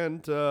think,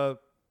 and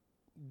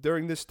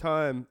during this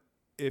time,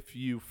 if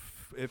you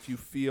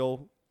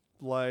feel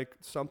like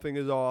something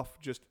is off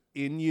just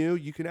in you,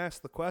 you can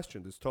ask the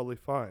questions. It's totally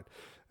fine.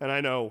 And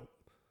I know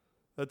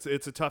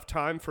it's a tough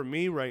time for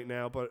me right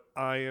now, but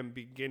I am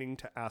beginning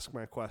to ask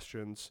my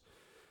questions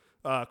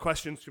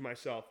to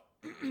myself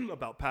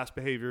about past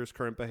behaviors,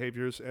 current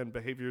behaviors, and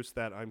behaviors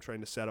that I'm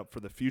trying to set up for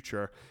the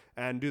future.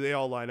 And do they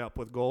all line up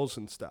with goals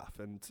and stuff?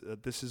 And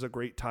this is a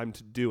great time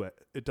to do it.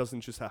 It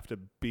doesn't just have to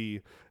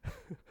be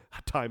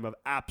a time of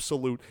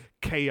absolute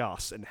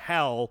chaos and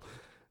hell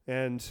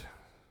and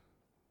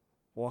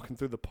walking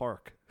through the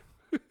park,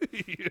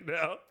 you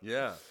know?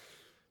 Yeah.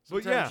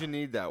 But Sometimes yeah. you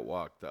need that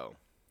walk though.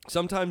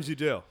 Sometimes you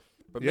do.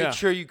 But Yeah. make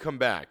sure you come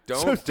back.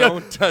 Don't.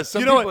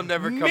 Some You know people what?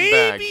 never come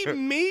back.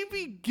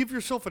 Maybe give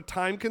yourself a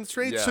time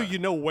constraint so Yeah. you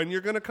know when you're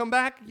going to come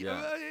back.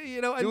 Yeah.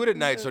 You know, Do it at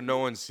night so no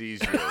one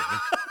sees you.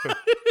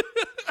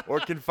 Or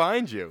can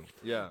find you.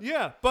 Yeah.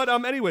 Yeah, but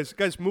anyways,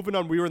 guys, moving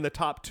on. We were in the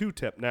top 2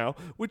 tip now,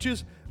 which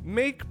is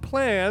make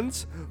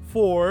plans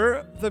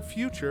for the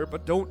future,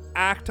 but don't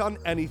act on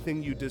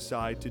anything you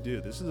decide to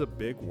do. This is a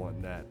big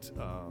one that,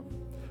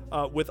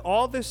 with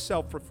all this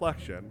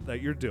self-reflection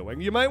that you're doing,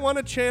 you might want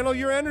to channel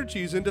your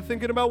energies into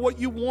thinking about what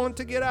you want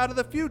to get out of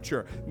the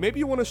future. Maybe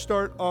you want to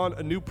start on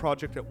a new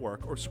project at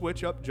work or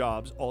switch up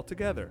jobs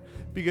altogether,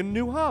 begin a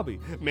new hobby,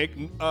 make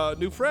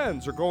new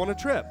friends, or go on a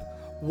trip.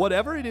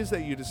 Whatever it is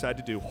that you decide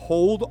to do,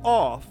 hold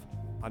off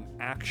on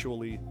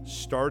actually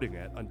starting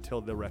it until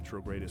the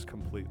retrograde is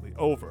completely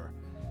over.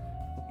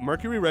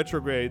 Mercury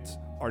retrogrades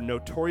are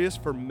notorious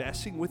for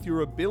messing with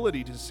your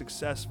ability to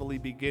successfully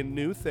begin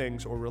new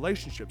things or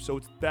relationships, so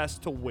it's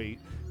best to wait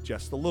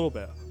just a little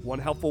bit. One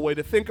helpful way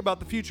to think about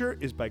the future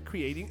is by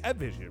creating a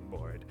vision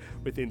board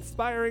with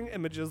inspiring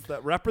images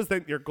that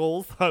represent your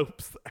goals,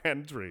 hopes,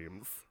 and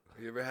dreams.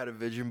 You ever had a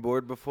vision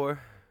board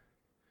before?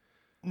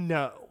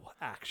 No,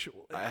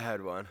 actually. I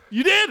had one.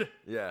 You did?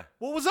 Yeah.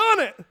 What was on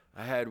it?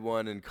 I had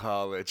one in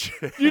college.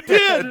 You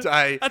did?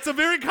 And That's a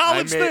very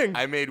college thing.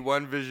 I made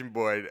one vision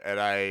board,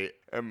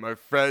 and my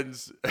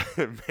friends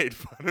made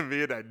fun of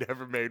me, and I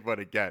never made one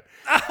again.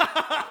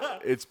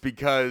 It's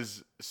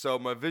because, so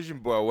my vision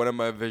board, one of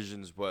my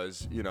visions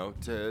was,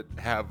 to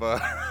have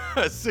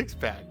a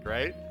six-pack,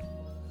 right?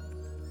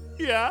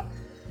 Yeah.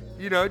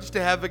 Just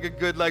to have like a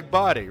good like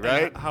body,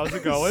 right? How's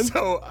it going?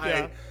 So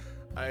Yeah.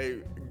 I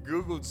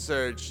Googled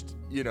searched,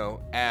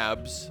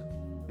 abs.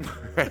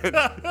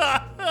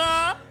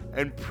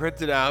 And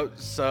printed out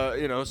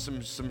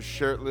some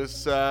shirtless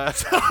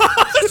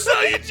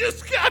So you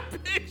just got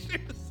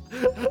pictures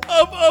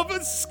of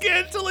a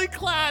scantily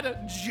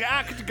clad,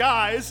 jacked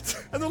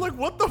guys, and they're like,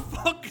 "What the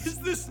fuck is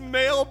this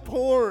male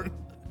porn?"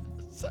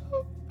 So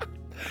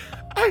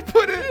I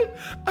put it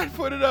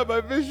on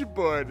my vision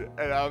board,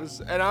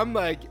 and I'm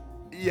like,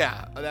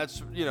 yeah,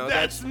 that's me.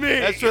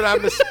 That's what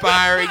I'm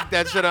aspiring.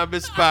 That's what I'm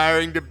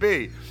aspiring to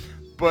be.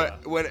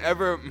 But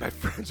whenever my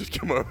friends would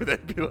come over,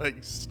 they'd be like,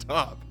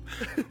 "Stop!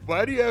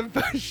 Why do you have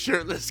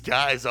shirtless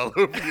guys all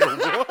over your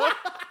wall?"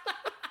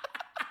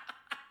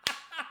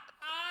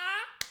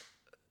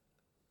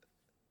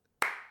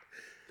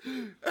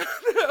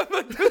 I'm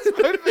like, "That's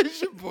my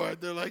vision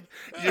board." They're like,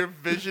 "You're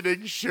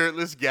visioning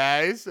shirtless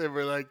guys," and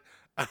we're like,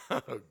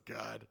 "Oh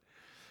God."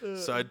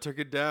 So I took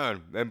it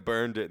down and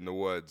burned it in the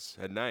woods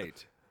at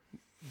night.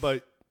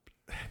 But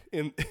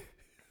in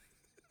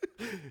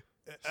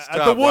at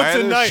Stop. the Why woods are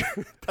at there night, sh-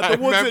 at I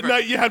the woods at remember-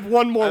 night, you had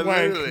one more I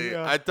wank. literally,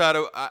 Yeah. I thought,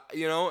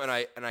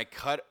 and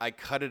I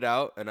cut it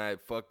out, and I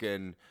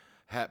fucking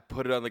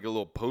put it on like a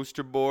little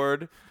poster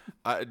board.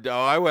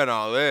 I went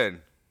all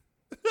in.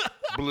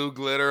 Blue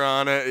glitter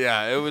on it.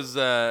 Yeah, it was.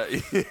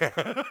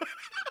 Yeah.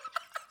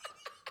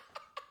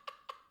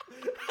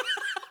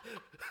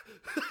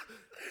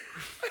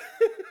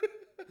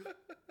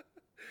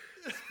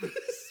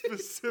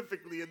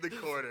 Specifically in the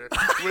corner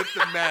with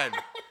the men.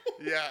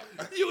 Yeah.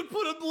 You would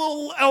put a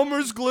little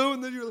Elmer's glue,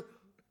 and then you're like,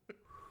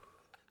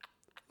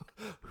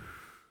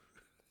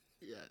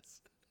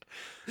 Yes.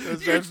 It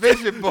was my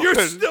vision board. you're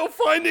still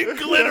finding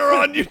glitter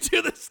on you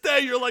to this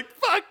day. You're like,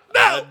 fuck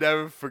no. I'll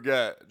never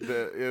forget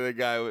the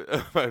guy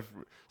with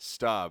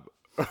stop.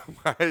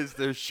 Why is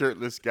there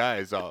shirtless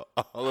guys all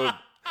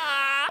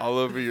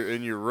over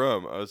in your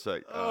room? I was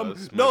like,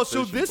 this is my No,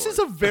 so vision this board. is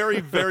a very,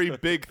 very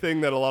big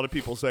thing that a lot of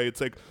people say.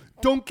 It's like,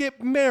 don't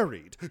get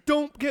married,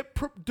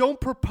 don't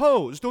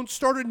propose, don't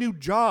start a new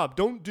job,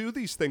 don't do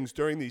these things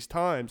during these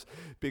times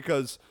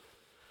because,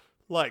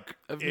 like,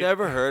 I've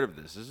never heard of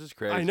this. This is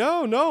crazy. I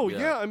know, no, Yeah.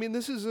 yeah. I mean,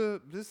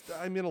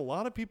 a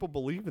lot of people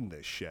believe in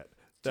this shit.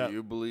 Do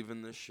you believe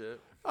in this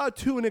shit?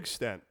 To an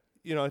extent,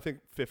 I think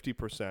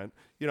 50%.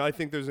 I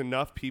think there's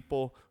enough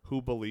people who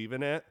believe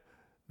in it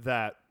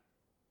that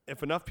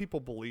if enough people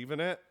believe in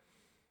it,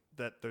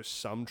 that there's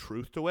some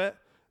truth to it.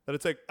 That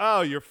it's like,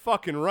 oh, you're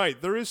fucking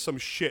right. There is some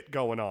shit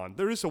going on.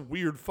 There is a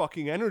weird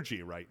fucking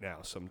energy right now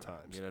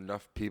sometimes.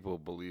 Enough people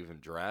believe in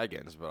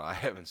dragons, but I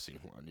haven't seen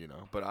one,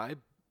 But I.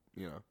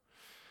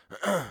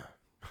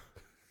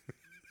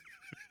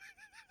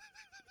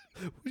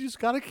 We just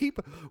gotta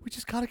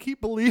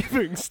keep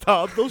believing.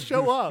 Stop. They'll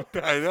show up.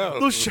 I know.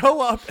 They'll show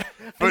up.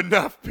 But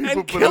enough people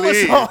and kill us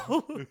believe.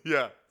 all.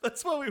 Yeah.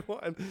 That's what we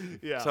want.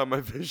 Yeah. It's on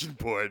my vision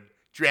board.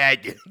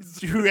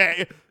 Dragons.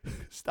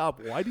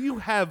 Stop. Why do you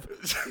have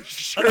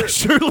Sure.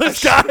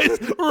 shirtless guys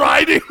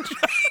riding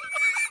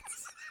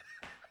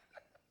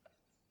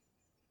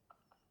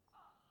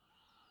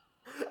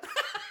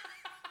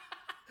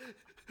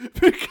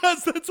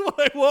because that's what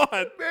I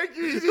want. Make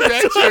it easy.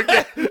 That's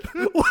okay.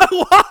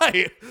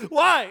 Why?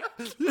 Why?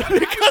 Because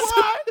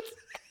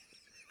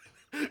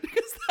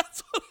because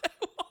that's what I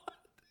want.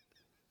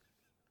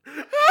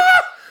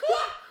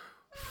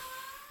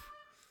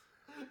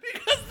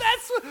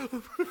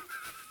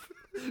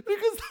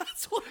 Because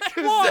that's what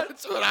I want.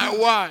 That's what I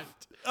want.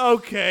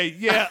 Okay,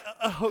 yeah.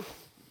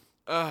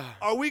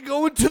 Are we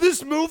going to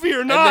this movie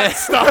or not?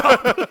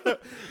 Stop.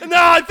 No,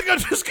 I think I'm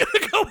just going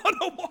to go on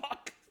a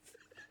walk.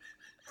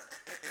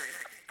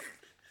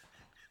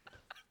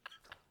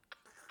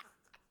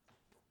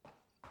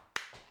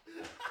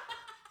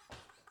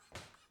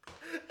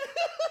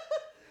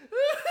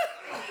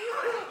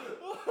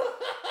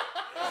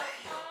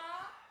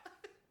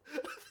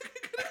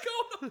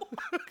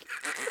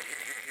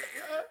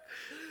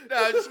 No,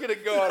 I'm just gonna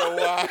go on a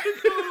walk.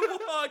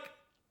 Walk.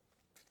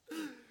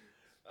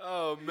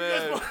 Oh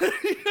man.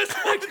 You guys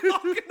like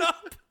walking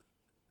up?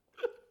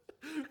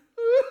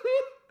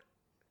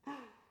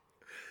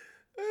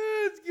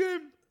 It's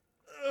good.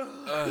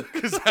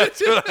 Because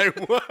that's what I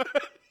want.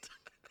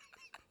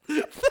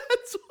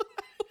 That's what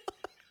I want.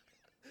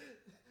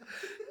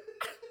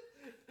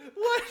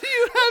 Why do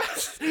you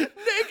have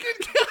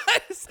naked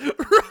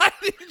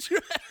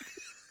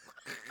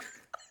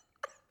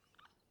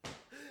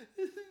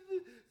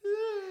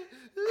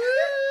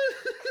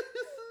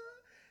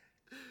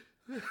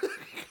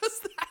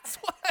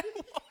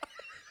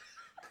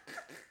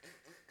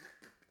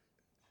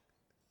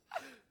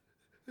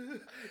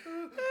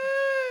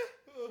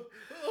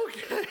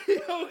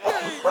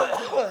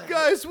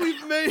Guys,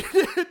 we've made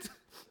it.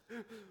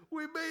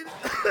 We made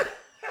it.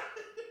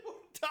 We're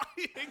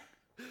dying.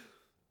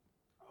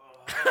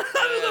 I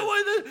don't know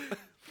why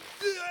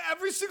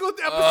every single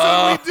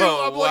episode we do,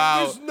 I'm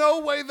like, there's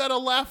no way that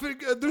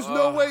there's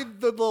no way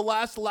the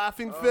last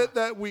laughing fit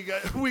that we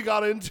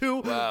got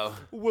into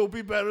will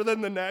be better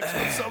than the next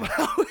one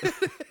somehow.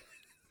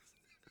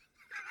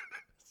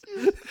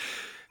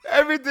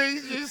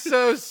 Everything's just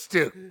so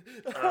stupid.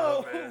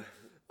 Oh, man.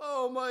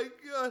 Oh my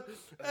God.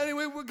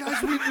 Anyway,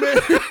 guys, we've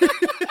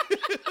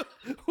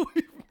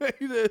made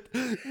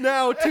it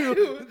now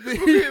to we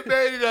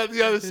made it on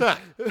the other side.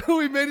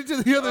 We made it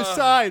to the other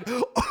side.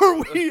 Do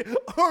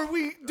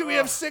we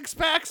have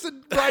 6-packs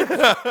and ride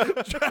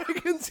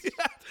dragons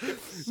yet?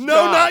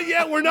 No, not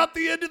yet. We're not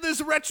the end of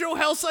this retro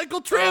Hell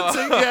Cycle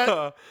Transit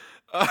yet.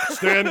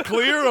 Stand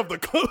clear of the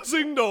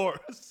closing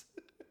doors.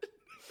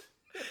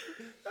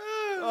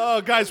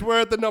 Oh, guys,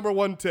 we're at the number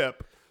 1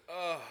 tip.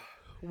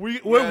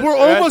 We're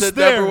almost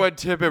there. Number 1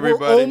 tip,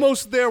 everybody. We're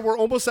almost there. We're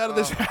almost out of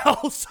this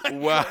house.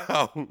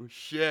 Wow,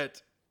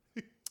 shit.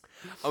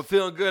 I'm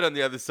feeling good on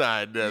the other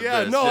side.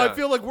 I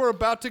feel like we're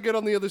about to get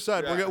on the other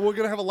side. Yeah. We're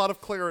gonna have a lot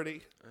of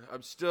clarity.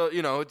 I'm still,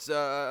 it's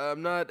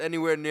I'm not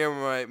anywhere near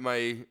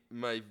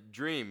my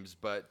dreams,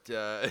 but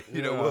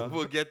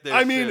we'll get there.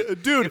 I mean,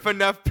 soon. dude, if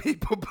enough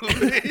people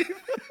believe.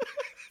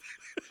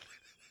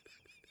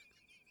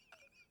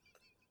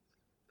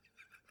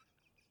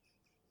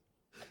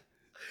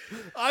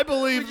 I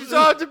believe you just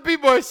have to be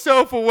more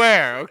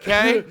self-aware,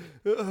 okay?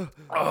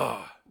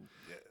 Are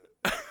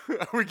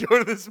we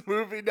going to this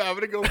movie? No, I'm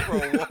going to go for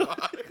a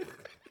walk.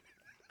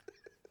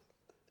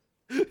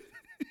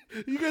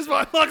 You guys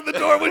might lock the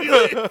door when you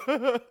leave.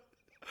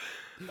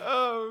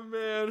 Oh,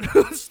 man.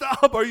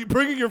 Stop. Are you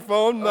bringing your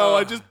phone? No,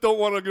 I just don't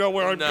want to know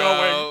where I'm going.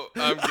 No,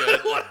 I'm good. I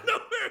don't want to know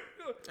where I'm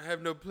going. I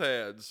have no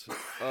plans.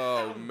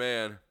 Oh,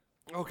 man.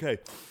 Okay.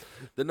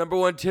 The number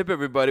 1 tip,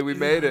 everybody. We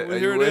made it. Are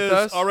Here you with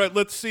us? All right,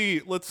 let's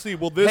see. Will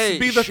this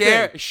be the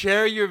thing?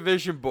 Share your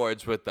vision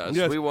boards with us.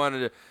 Yes. We wanted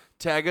to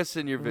tag us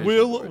in your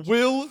vision boards.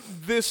 Will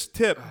this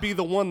tip be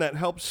the one that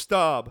helps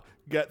Staub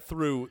get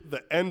through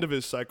the end of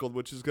his cycle,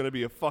 which is going to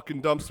be a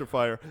fucking dumpster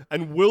fire?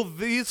 And will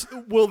this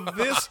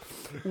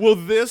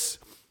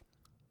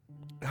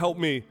help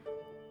me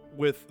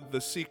with the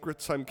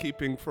secrets I'm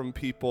keeping from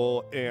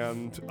people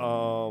and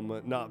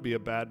not be a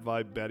bad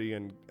vibe Betty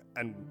and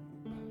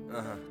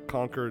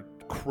conquer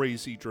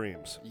crazy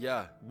dreams?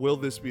 Yeah. Will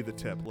this be the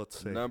tip? Let's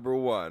see. Number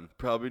 1,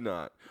 probably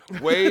not.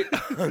 Wait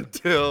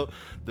until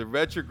the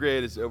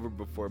retrograde is over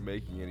before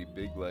making any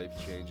big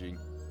life-changing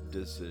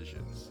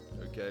decisions.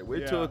 Okay?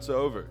 Wait till it's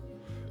over.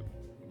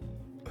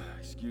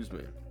 Excuse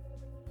me.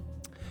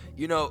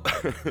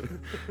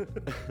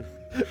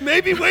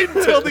 Maybe wait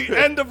until the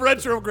end of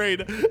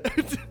retrograde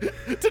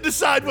to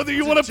decide whether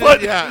you want to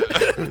put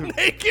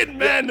naked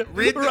men.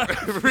 Read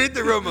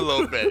the room a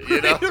little bit,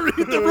 Read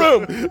the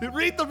room.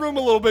 Read the room a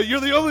little bit.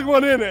 You're the only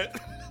one in it.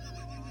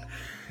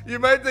 You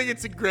might think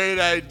it's a great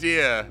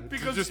idea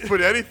Because to just put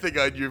anything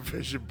on your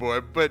vision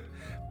board, but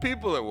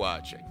people are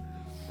watching.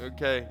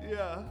 Okay?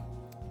 Yeah.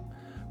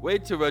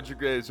 Wait till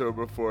retrograde is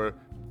over before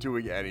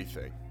doing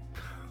anything.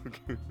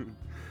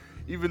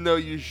 Even though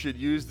you should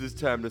use this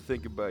time to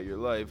think about your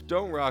life,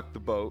 don't rock the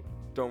boat.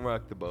 Don't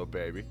rock the boat,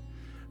 baby.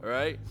 All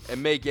right?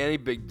 And make any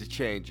big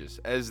changes,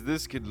 as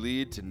this could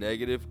lead to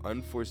negative,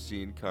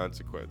 unforeseen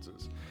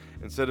consequences.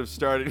 Instead of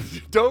starting,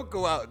 don't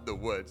go out in the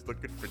woods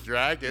looking for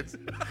dragons.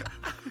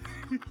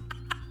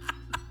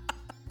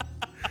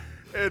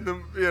 At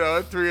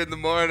 3 in the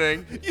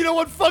morning. You know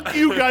what? Fuck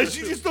you guys.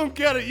 You just don't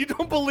get it. You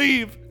don't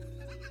believe.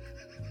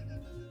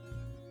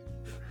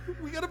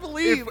 We gotta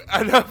believe.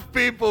 If enough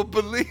people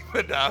believe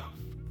enough,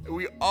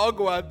 we all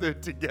go out there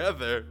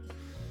together,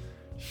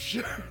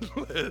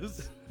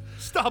 shirtless.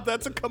 Stop.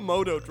 That's a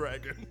Komodo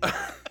dragon.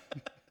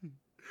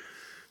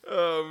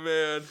 Oh,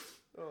 man.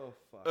 Oh,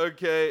 fuck.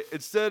 Okay,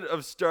 instead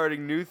of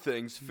starting new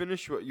things,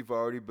 finish what you've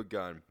already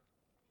begun.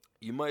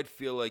 You might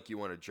feel like you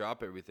want to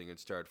drop everything and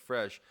start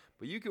fresh,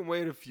 but you can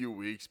wait a few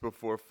weeks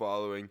before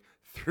following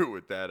through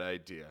with that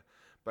idea.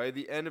 By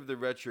the end of the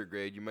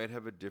retrograde, you might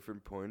have a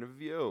different point of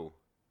view.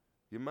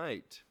 You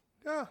might.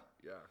 Yeah.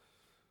 Yeah.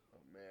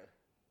 Oh, man.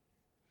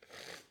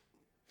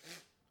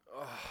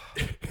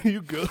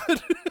 You good?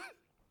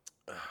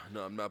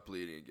 No, I'm not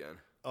bleeding again.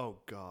 Oh,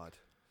 God.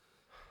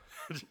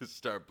 Just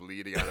start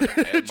bleeding out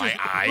of my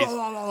eyes.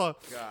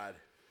 God.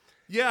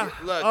 Yeah.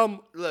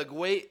 Look,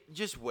 wait.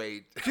 Just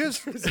wait.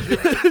 Just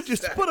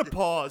put a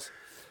pause.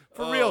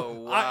 For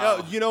real.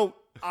 Wow.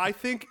 I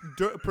think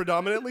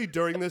predominantly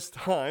during this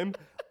time,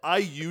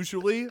 I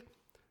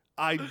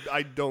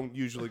don't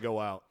usually go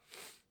out.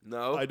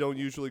 No? I don't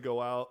usually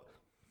go out.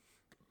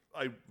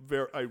 I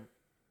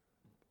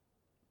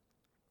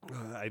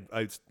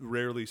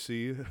rarely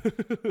see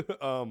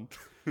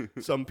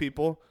some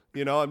people.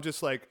 I'm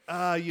just like,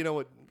 you know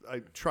what?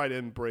 I try to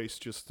embrace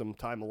just some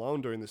time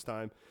alone during this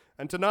time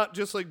and to not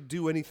just like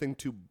do anything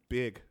too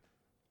big.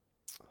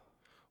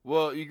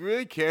 Well, you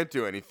really can't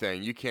do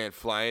anything. You can't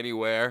fly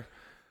anywhere.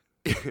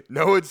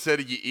 No one's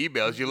sending you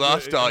emails. You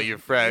lost all your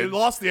friends. You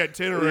lost the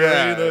itinerary,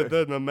 Yeah.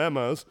 the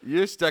memos.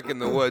 You're stuck in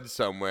the woods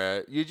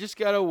somewhere. You just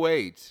gotta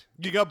wait.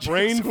 You got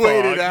brain Just fog.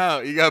 wait it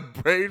out. You got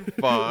brain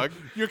fog.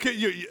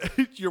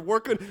 You're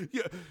working.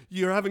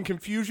 You're having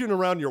confusion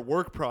around your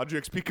work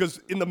projects because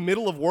in the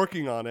middle of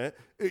working on it,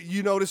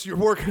 you notice you're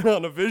working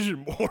on a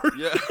vision board.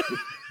 Yeah.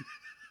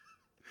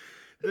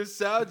 This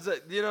sounds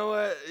like, you know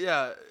what?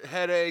 Yeah,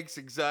 headaches,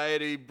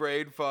 anxiety,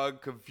 brain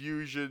fog,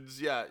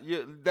 confusions. Yeah,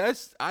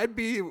 I'd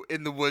be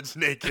in the woods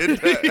naked.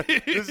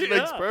 This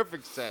makes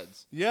perfect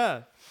sense.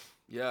 Yeah,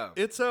 Yeah.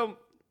 it's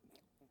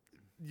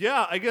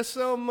yeah. I guess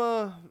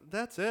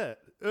that's it.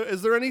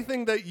 Is there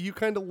anything that you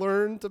kind of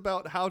learned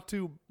about how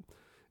to,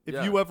 if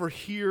Yeah. you ever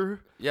hear?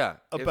 Yeah.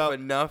 About- if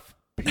enough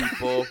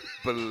people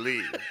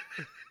believe,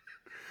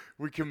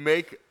 we can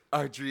make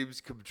our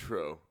dreams come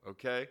true.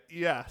 Okay.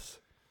 Yes.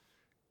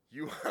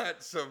 You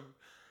want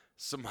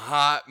some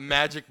hot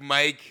Magic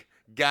Mike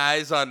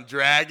guys on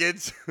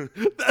dragons?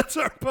 That's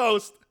our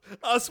post.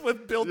 Us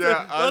with built-in.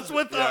 Yeah, us us-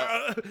 with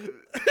yeah. our.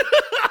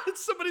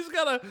 Somebody's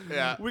gotta.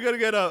 Yeah. We gotta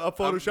get a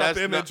Photoshop That's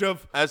image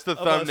of. That's the of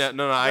us. thumbnail.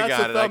 No, I That's got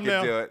the it. I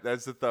thumbnail. can do it.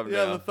 That's the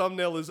thumbnail. Yeah, the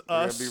thumbnail is We're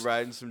us. gonna be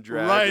riding some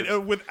Right,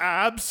 dragons. with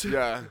abs.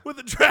 Yeah. With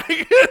a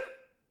dragon.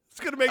 It's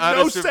gonna make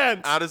no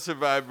sense. How to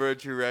survive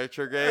Mercury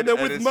retrograde. And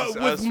then with it's just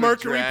us with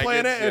Mercury dragons,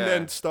 planet and yeah.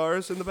 then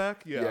stars in the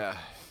back. Yeah.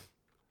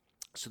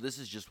 So this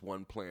is just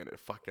one planet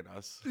fucking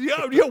us.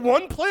 Yeah,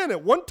 one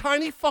planet. One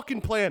tiny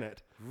fucking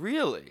planet.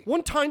 Really?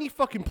 One tiny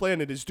fucking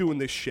planet is doing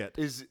this shit.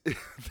 Is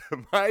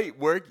my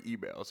work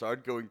emails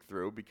aren't going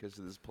through because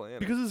of this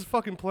planet? Because it's a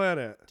fucking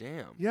planet.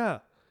 Damn. Yeah.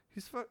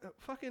 He's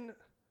fucking.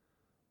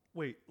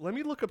 Wait, let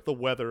me look up the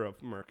weather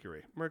of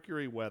Mercury.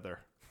 Mercury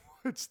weather.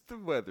 What's the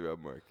weather of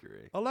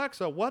Mercury?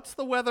 Alexa, what's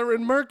the weather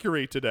in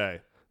Mercury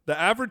today? The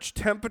average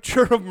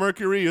temperature of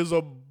Mercury is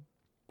a.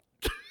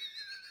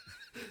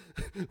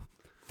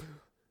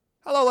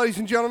 Hello, ladies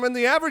and gentlemen.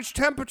 The average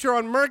temperature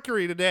on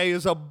Mercury today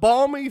is a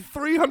balmy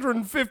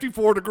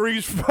 354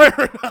 degrees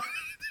Fahrenheit.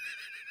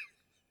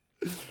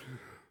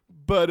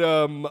 But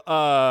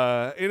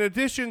in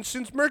addition,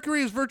 since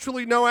Mercury has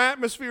virtually no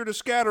atmosphere to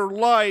scatter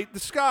light, the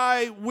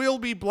sky will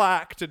be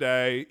black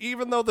today,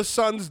 even though the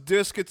sun's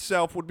disk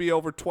itself would be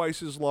over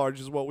twice as large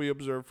as what we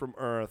observe from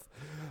Earth.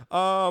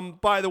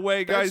 By the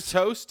way, guys. That's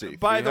toasty.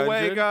 By the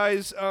way, 300?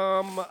 guys,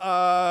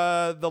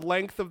 the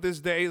length of this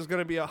day is going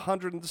to be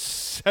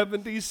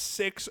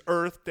 176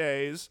 Earth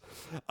days.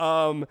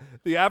 The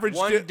average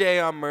One day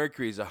on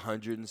Mercury is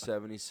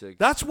 176.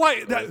 That's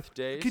why. Earth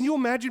days? Can you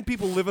imagine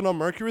people living on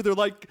Mercury? They're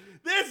like,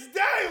 this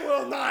day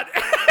will not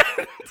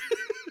end.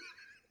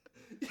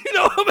 You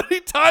know how many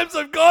times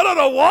I've gone on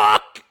a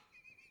walk?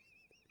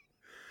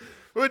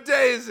 What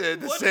day is it?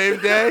 The same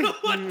day?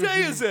 What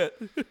day is it?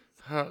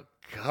 Oh,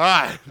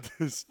 God.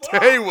 This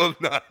day will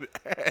not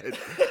end.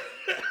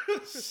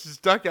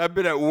 Stuck. I've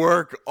been at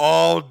work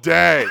all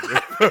day.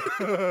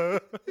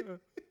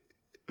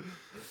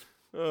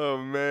 Oh,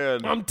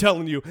 man. I'm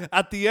telling you,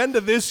 at the end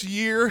of this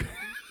year,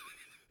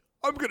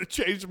 I'm going to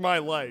change my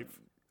life.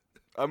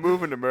 I'm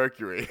moving to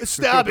Mercury.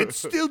 Stop, it's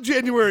still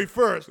January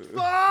 1st.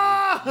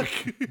 Fuck!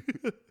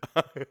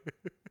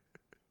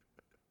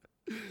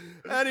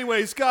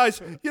 Anyways, guys,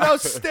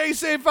 stay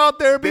safe out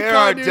there. Be There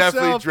are kind to yourself.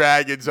 definitely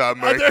dragons on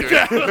Mercury.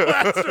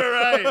 That's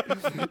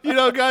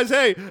right. Guys,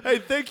 hey,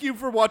 thank you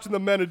for watching the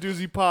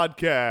Menadoozy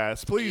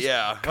podcast. Please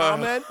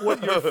comment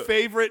what your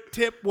favorite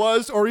tip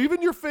was or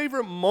even your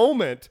favorite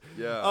moment.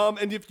 Yeah.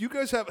 And if you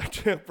guys have a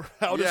tip for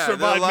how to Yeah, there are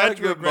survive a lot of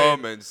good retrograde,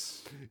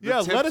 moments.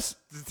 let us.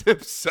 The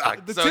tips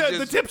suck.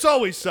 The tips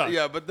always suck.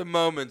 Yeah, but the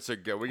moments are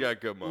good. We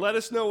got good moments. Let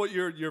us know what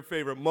your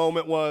favorite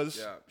moment was.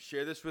 Yeah,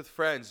 share this with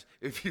friends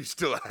if you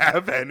still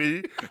have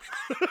any.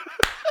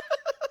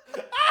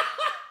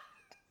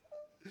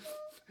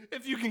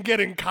 If you can get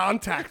in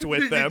contact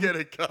with You them. can get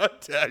in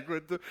contact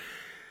with them.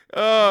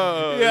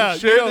 Oh, Yeah,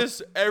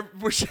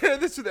 Share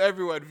this with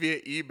everyone via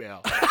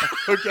email.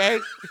 Okay.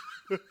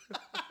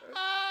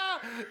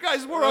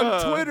 Guys, we're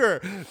on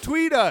Twitter.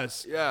 Tweet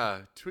us.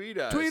 Yeah, tweet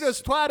us. Tweet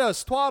us.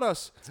 Twat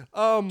us.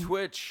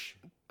 Twitch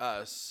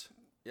us.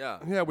 Yeah.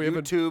 Yeah, we have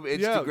YouTube,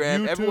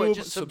 Instagram. YouTube, Everyone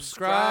just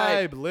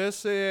subscribe.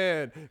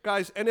 Listen,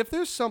 guys, and if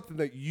there's something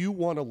that you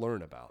want to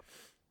learn about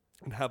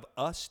and have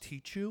us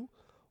teach you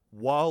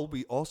while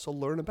we also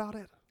learn about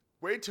it,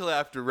 Wait till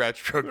after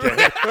retrograde.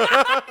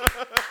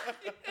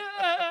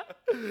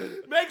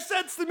 makes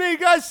sense to me,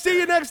 guys. See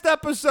you next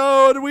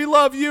episode. We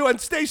love you and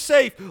stay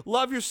safe.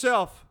 Love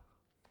yourself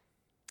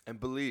And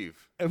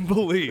believe. and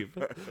believe.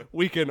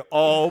 We can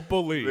all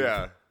believe.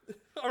 Yeah.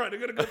 All right, I'm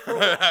gonna go for a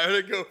walk. I'm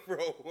gonna go for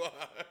a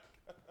walk.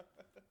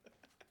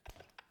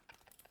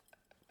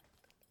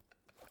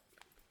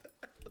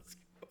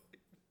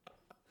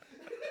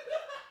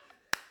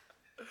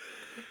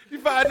 You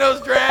find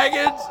those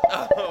dragons?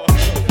 Oh.